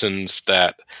are reasons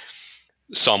that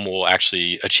some will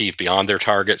actually achieve beyond their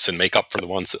targets and make up for the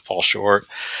ones that fall short.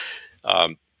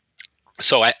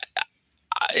 So I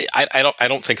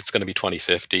don't think it's going to be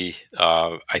 2050.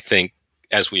 I think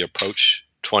as we approach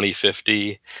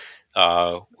 2050,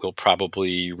 we'll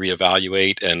probably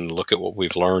reevaluate and look at what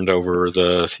we've learned over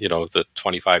the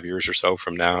 25 years or so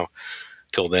from now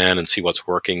till then, and see what's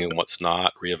working and what's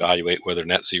not. Reevaluate whether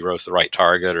net zero is the right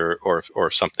target, or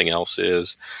if something else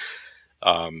is.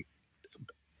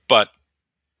 But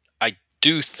I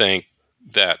do think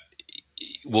that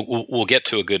we'll get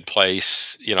to a good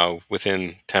place,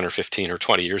 within 10 or 15 or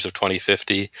 20 years of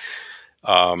 2050.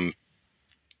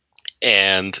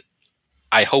 And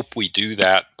I hope we do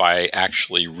that by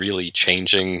actually really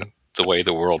changing the way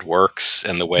the world works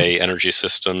and the way energy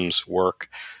systems work,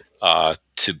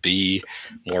 to be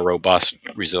more robust,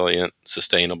 resilient,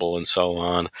 sustainable, and so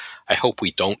on. I hope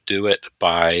we don't do it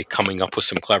by coming up with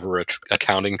some clever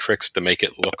accounting tricks to make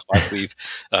it look like we've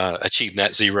achieved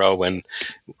net zero when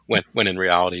in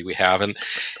reality we haven't.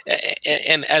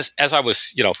 And as I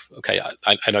was, okay,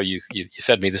 I know you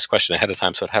fed me this question ahead of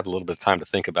time, so I'd have a little bit of time to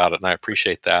think about it, and I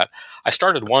appreciate that. I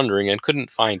started wondering and couldn't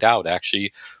find out,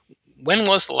 actually, when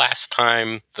was the last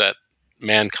time that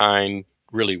mankind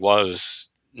really was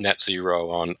net zero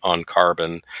on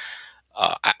carbon?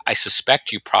 I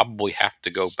suspect you probably have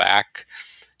to go back,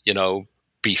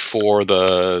 before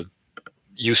the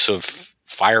use of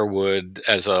firewood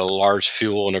as a large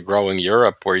fuel in a growing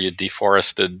Europe, where you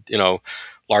deforested,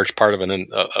 large part of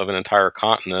an entire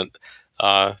continent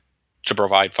to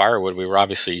provide firewood. We were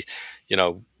obviously,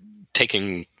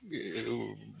 taking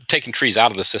trees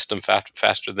out of the system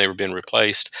faster than they were being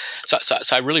replaced. So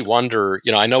I really wonder,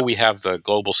 I know we have the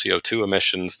global CO2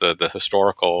 emissions, the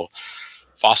historical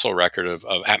fossil record of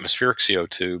atmospheric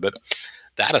CO2, but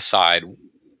that aside,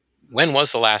 when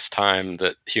was the last time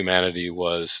that humanity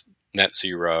was net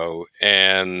zero,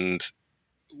 and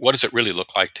what does it really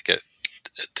look like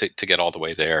to get all the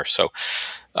way there? So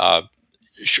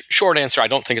short answer, I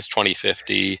don't think it's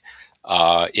 2050.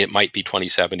 It might be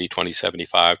 2070,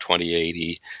 2075,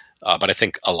 2080. But I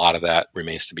think a lot of that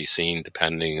remains to be seen,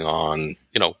 depending on,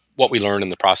 what we learn in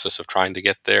the process of trying to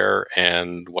get there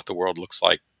and what the world looks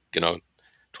like,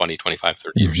 20, 25,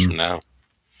 30 years from now.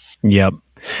 Yep.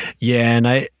 Yeah.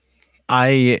 And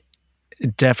I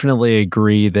definitely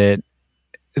agree that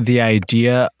the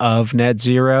idea of net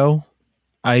zero,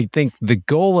 I think the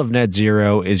goal of net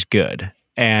zero is good.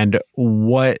 And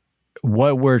what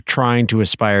we're trying to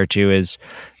aspire to is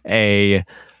a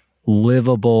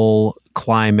livable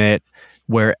climate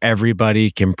where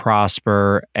everybody can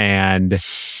prosper and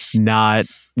not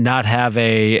have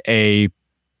a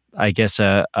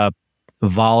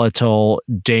volatile,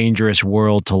 dangerous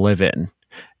world to live in.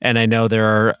 And I know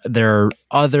there are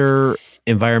other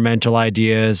environmental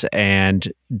ideas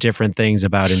and different things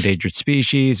about endangered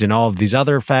species and all of these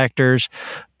other factors,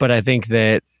 but I think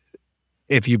that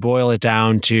if you boil it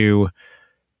down to,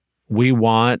 we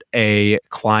want a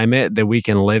climate that we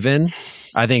can live in,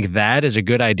 I think that is a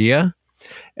good idea.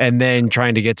 And then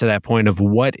trying to get to that point of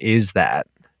what is that,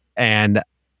 and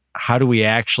how do we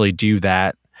actually do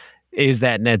that? Is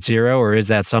that net zero, or is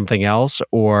that something else,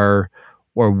 or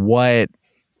what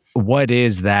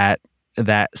is that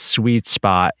sweet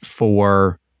spot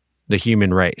for the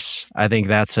human race? I think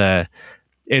it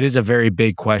is a very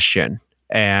big question,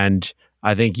 and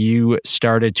I think you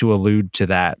started to allude to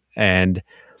that, and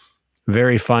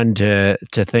very fun to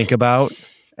think about,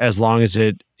 as long as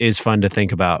it is fun to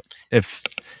think about. As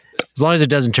long as it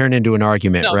doesn't turn into an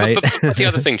argument, right? But the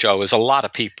other thing, Joe, is a lot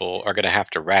of people are going to have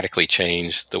to radically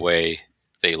change the way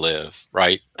they live,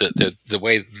 right? The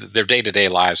way their day-to-day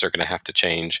lives are going to have to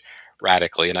change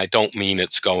radically. And I don't mean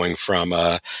it's going from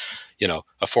a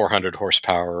 400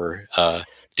 horsepower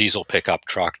diesel pickup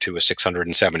truck to a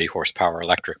 670 horsepower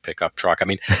electric pickup truck. I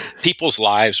mean, people's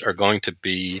lives are going to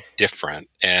be different.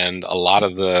 And a lot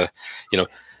of the,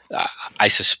 I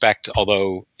suspect,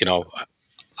 although,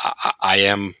 I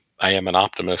am an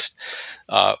optimist,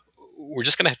 we're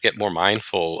just going to have to get more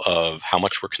mindful of how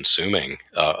much we're consuming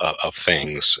of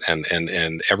things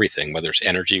and everything, whether it's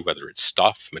energy, whether it's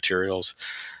stuff, materials,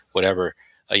 whatever.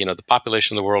 The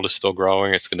population of the world is still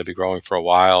growing. It's going to be growing for a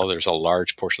while. There's a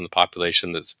large portion of the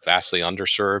population that's vastly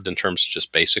underserved in terms of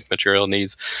just basic material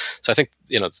needs. So I think,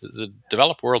 the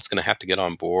developed world's going to have to get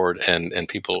on board, and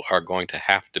people are going to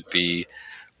have to be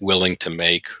willing to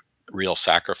make real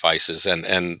sacrifices.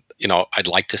 And I'd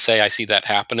like to say I see that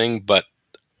happening, but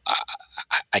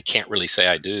I can't really say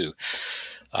I do.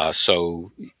 I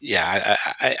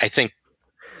think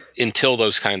until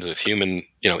those kinds of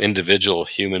individual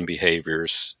human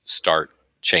behaviors start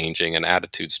changing and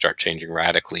attitudes start changing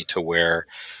radically, to where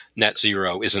net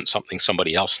zero isn't something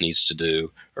somebody else needs to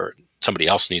do or somebody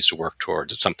else needs to work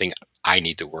towards, it's something I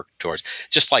need to work towards.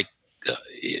 Just like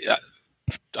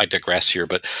I digress here,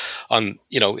 but in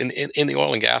the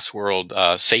oil and gas world,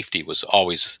 safety was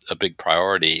always a big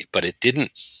priority, but it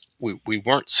didn't. We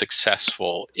weren't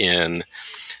successful in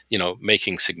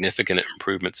making significant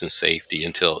improvements in safety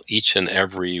until each and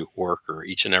every worker,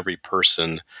 each and every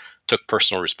person took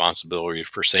personal responsibility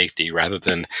for safety, rather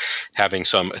than having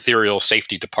some ethereal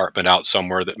safety department out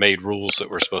somewhere that made rules that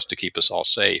were supposed to keep us all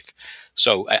safe.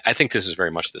 So I think this is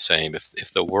very much the same.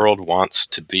 If the world wants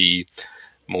to be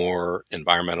more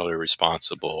environmentally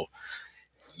responsible,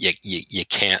 you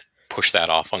can't push that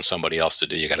off on somebody else to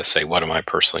do. You got to say, what am I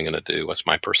personally going to do? What's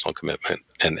my personal commitment?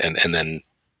 And then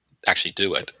actually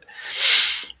do it.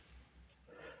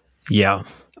 Yeah,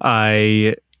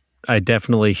 I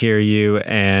definitely hear you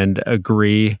and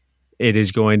agree. It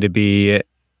is going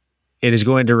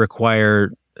to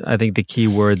require, I think the key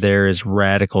word there is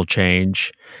radical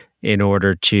change in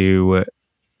order to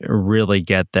really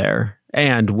get there.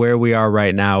 And where we are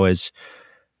right now is,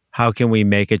 how can we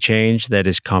make a change that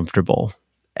is comfortable?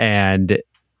 And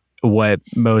what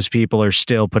most people are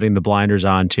still putting the blinders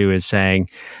onto is saying,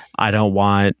 I don't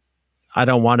want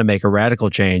to make a radical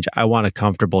change. I want a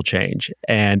comfortable change.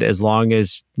 And as long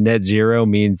as net zero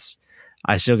means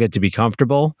I still get to be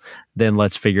comfortable, then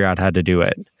let's figure out how to do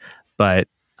it. But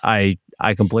I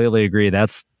completely agree.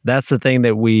 That's the thing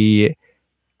that we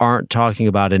aren't talking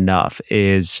about enough,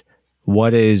 is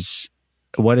what is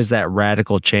that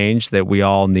radical change that we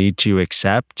all need to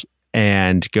accept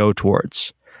and go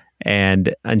towards.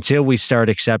 And until we start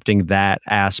accepting that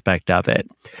aspect of it,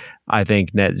 I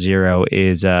think net zero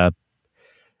is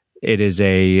it's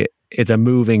a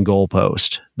moving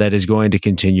goalpost that is going to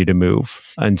continue to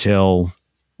move until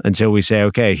we say,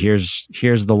 okay, here's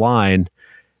the line,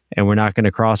 and we're not going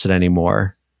to cross it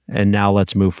anymore. And now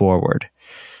let's move forward.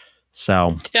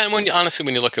 So yeah, and when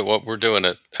you look at what we're doing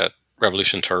at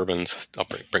Revolution Turbines, I'll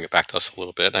bring it back to us a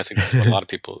little bit. And I think that's what a lot of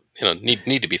people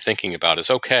need to be thinking about is,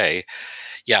 okay,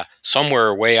 yeah,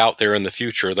 somewhere way out there in the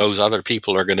future, those other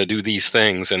people are going to do these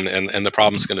things, and the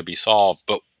problem's going to be solved.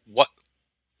 But what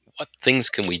things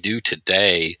can we do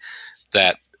today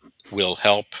that will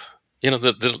help?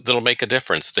 That'll make a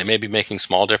difference. They may be making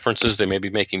small differences. They may be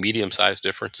making medium-sized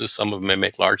differences. Some of them may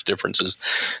make large differences.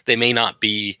 They may not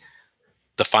be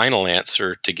the final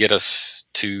answer to get us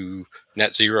to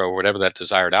net zero or whatever that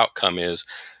desired outcome is,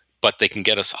 but they can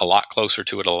get us a lot closer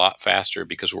to it a lot faster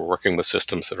because we're working with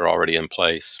systems that are already in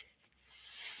place.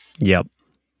 Yep,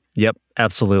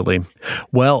 absolutely.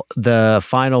 Well, the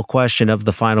final question of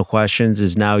the final questions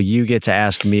is, now you get to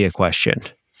ask me a question.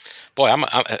 Boy, I'm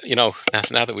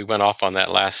now that we went off on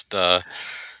that last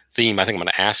theme, I think I'm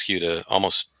going to ask you to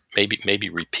almost maybe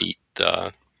repeat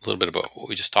a little bit about what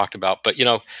we just talked about. But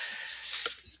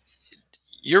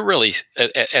you're really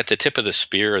at the tip of the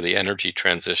spear of the energy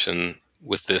transition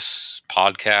with this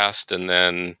podcast, and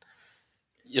then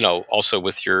also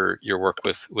with your work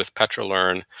with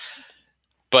Petrolearn.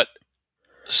 But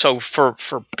so for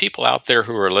people out there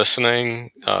who are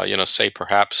listening, say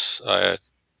perhaps a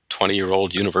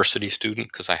 20-year-old university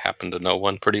student, because I happen to know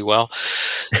one pretty well,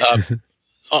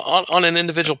 on an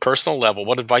individual personal level,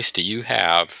 what advice do you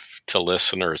have to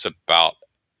listeners about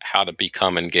how to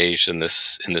become engaged in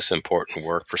this important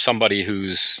work for somebody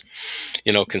who's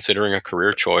considering a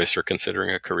career choice or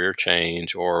considering a career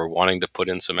change or wanting to put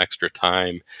in some extra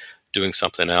time doing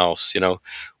something else?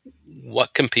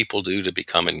 What can people do to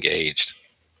become engaged?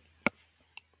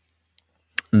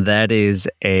 That is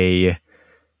a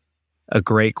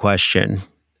great question.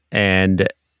 And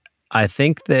I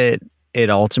think that it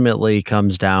ultimately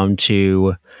comes down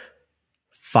to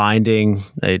finding,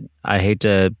 I hate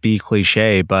to be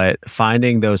cliche, but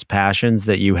finding those passions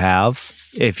that you have.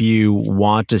 If you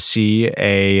want to see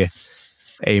a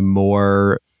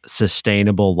more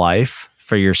sustainable life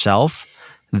for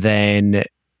yourself, then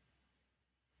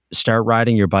start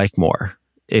riding your bike more.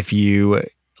 If you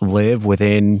live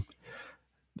within,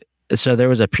 so there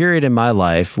was a period in my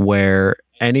life where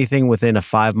anything within a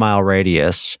 5-mile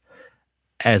radius,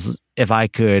 as if I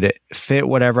could fit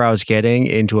whatever I was getting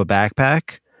into a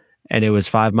backpack and it was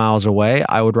 5 miles away,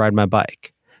 I would ride my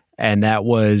bike. And that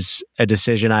was a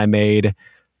decision I made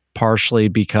partially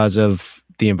because of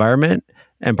the environment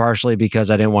and partially because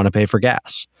I didn't want to pay for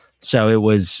gas. So it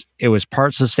was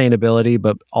part sustainability,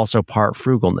 but also part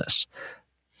frugalness.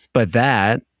 But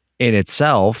that in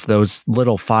itself, those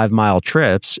little 5-mile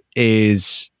trips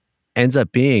ends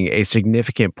up being a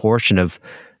significant portion of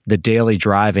the daily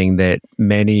driving that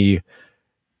many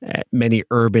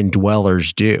urban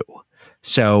dwellers do.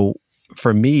 So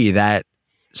for me, that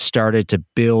started to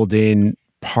build in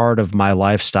part of my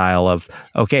lifestyle of,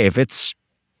 okay, if it's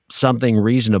something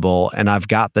reasonable and I've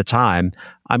got the time,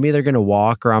 I'm either going to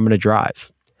walk or I'm going to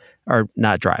drive. Or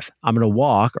not drive. I'm going to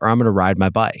walk or I'm going to ride my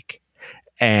bike.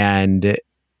 And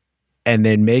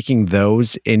then making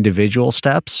those individual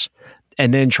steps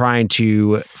and then trying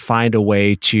to find a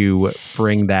way to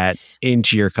bring that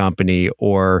into your company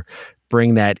or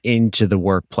bring that into the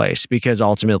workplace, because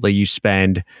ultimately you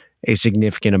spend a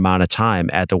significant amount of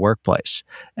time at the workplace.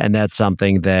 And that's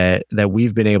something that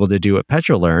we've been able to do at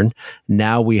PetroLearn.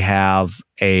 Now we have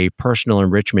a personal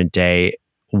enrichment day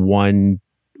one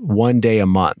day a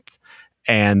month.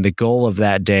 And the goal of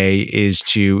that day is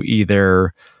to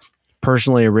either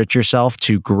personally enrich yourself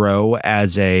to grow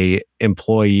as a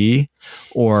employee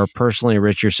or personally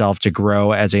enrich yourself to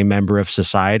grow as a member of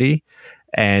society.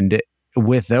 And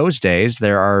with those days,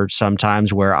 there are some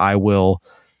times where I will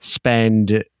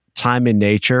spend time in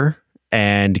nature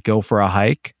and go for a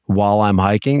hike. While I'm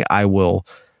hiking, I will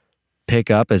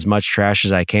pick up as much trash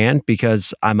as I can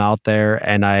because I'm out there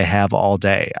and I have all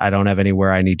day. I don't have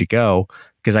anywhere I need to go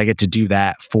because I get to do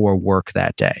that for work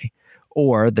that day.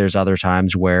 Or there's other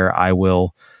times where I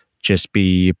will just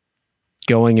be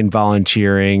going and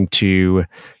volunteering to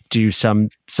do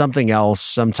something else,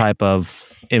 some type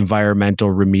of environmental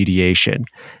remediation.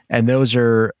 And those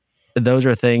are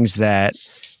things that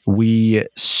we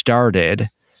started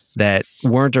that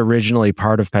weren't originally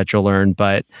part of PetroLearn,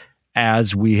 but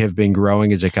as we have been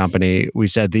growing as a company, we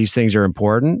said these things are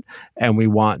important and we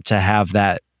want to have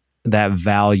that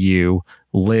value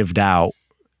lived out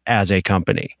as a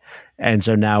company. And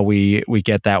so now we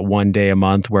get that one day a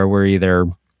month where we're either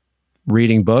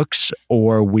reading books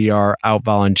or we are out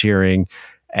volunteering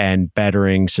and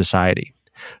bettering society.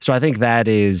 So I think that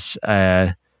is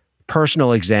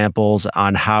personal examples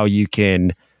on how you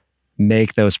can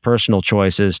make those personal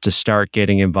choices to start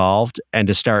getting involved and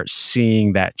to start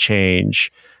seeing that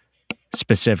change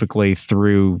specifically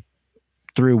through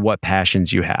what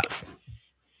passions you have.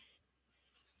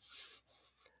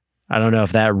 I don't know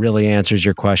if that really answers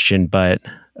your question, but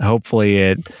hopefully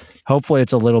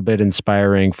it's a little bit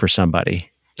inspiring for somebody.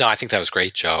 No, I think that was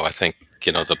great, Joe. I think,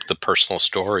 the personal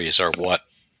stories are what,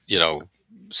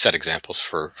 set examples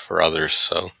for others.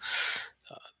 So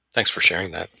thanks for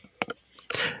sharing that.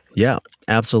 Yeah,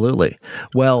 absolutely.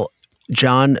 Well,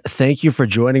 John, thank you for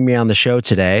joining me on the show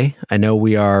today. I know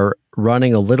we are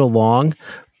running a little long.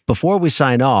 Before we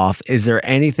sign off, is there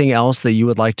anything else that you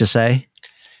would like to say?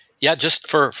 Yeah, just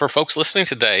for folks listening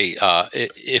today,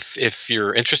 if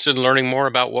you're interested in learning more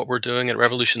about what we're doing at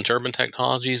Revolution Turbine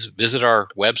Technologies, visit our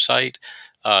website,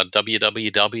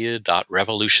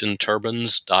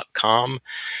 www.revolutionturbines.com.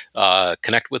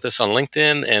 Connect with us on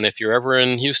LinkedIn, and if you're ever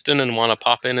in Houston and want to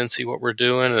pop in and see what we're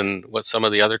doing and what some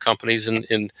of the other companies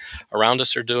in around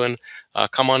us are doing,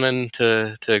 come on in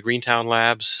to Greentown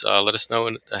Labs. Let us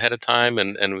know ahead of time,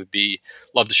 and we'd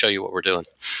love to show you what we're doing.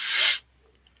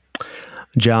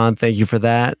 John, thank you for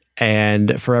that.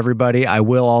 And for everybody, I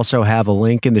will also have a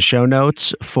link in the show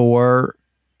notes for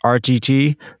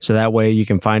RTT, so that way you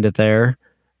can find it there.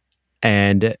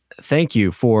 And thank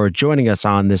you for joining us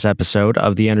on this episode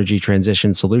of the Energy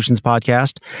Transition Solutions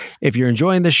Podcast. If you're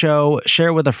enjoying the show, share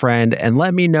it with a friend and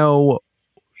let me know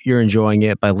you're enjoying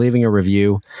it by leaving a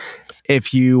review.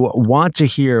 If you want to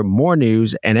hear more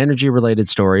news and energy-related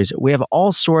stories, we have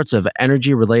all sorts of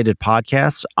energy-related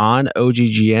podcasts on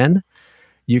OGGN.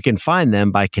 You can find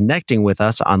them by connecting with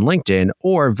us on LinkedIn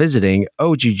or visiting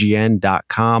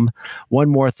oggn.com. One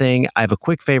more thing, I have a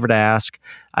quick favor to ask.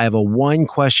 I have a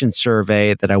 1-question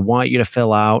survey that I want you to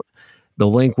fill out. The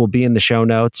link will be in the show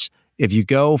notes. If you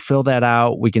go fill that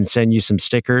out, we can send you some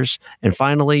stickers. And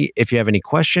finally, if you have any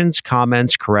questions,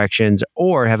 comments, corrections,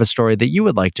 or have a story that you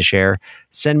would like to share,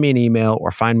 send me an email or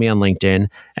find me on LinkedIn.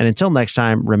 And until next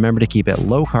time, remember to keep it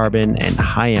low carbon and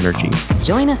high energy.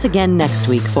 Join us again next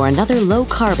week for another low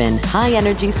carbon, high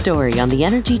energy story on the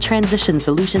Energy Transition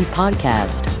Solutions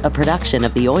Podcast, a production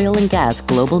of the Oil and Gas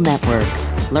Global Network.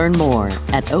 Learn more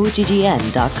at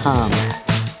oggn.com.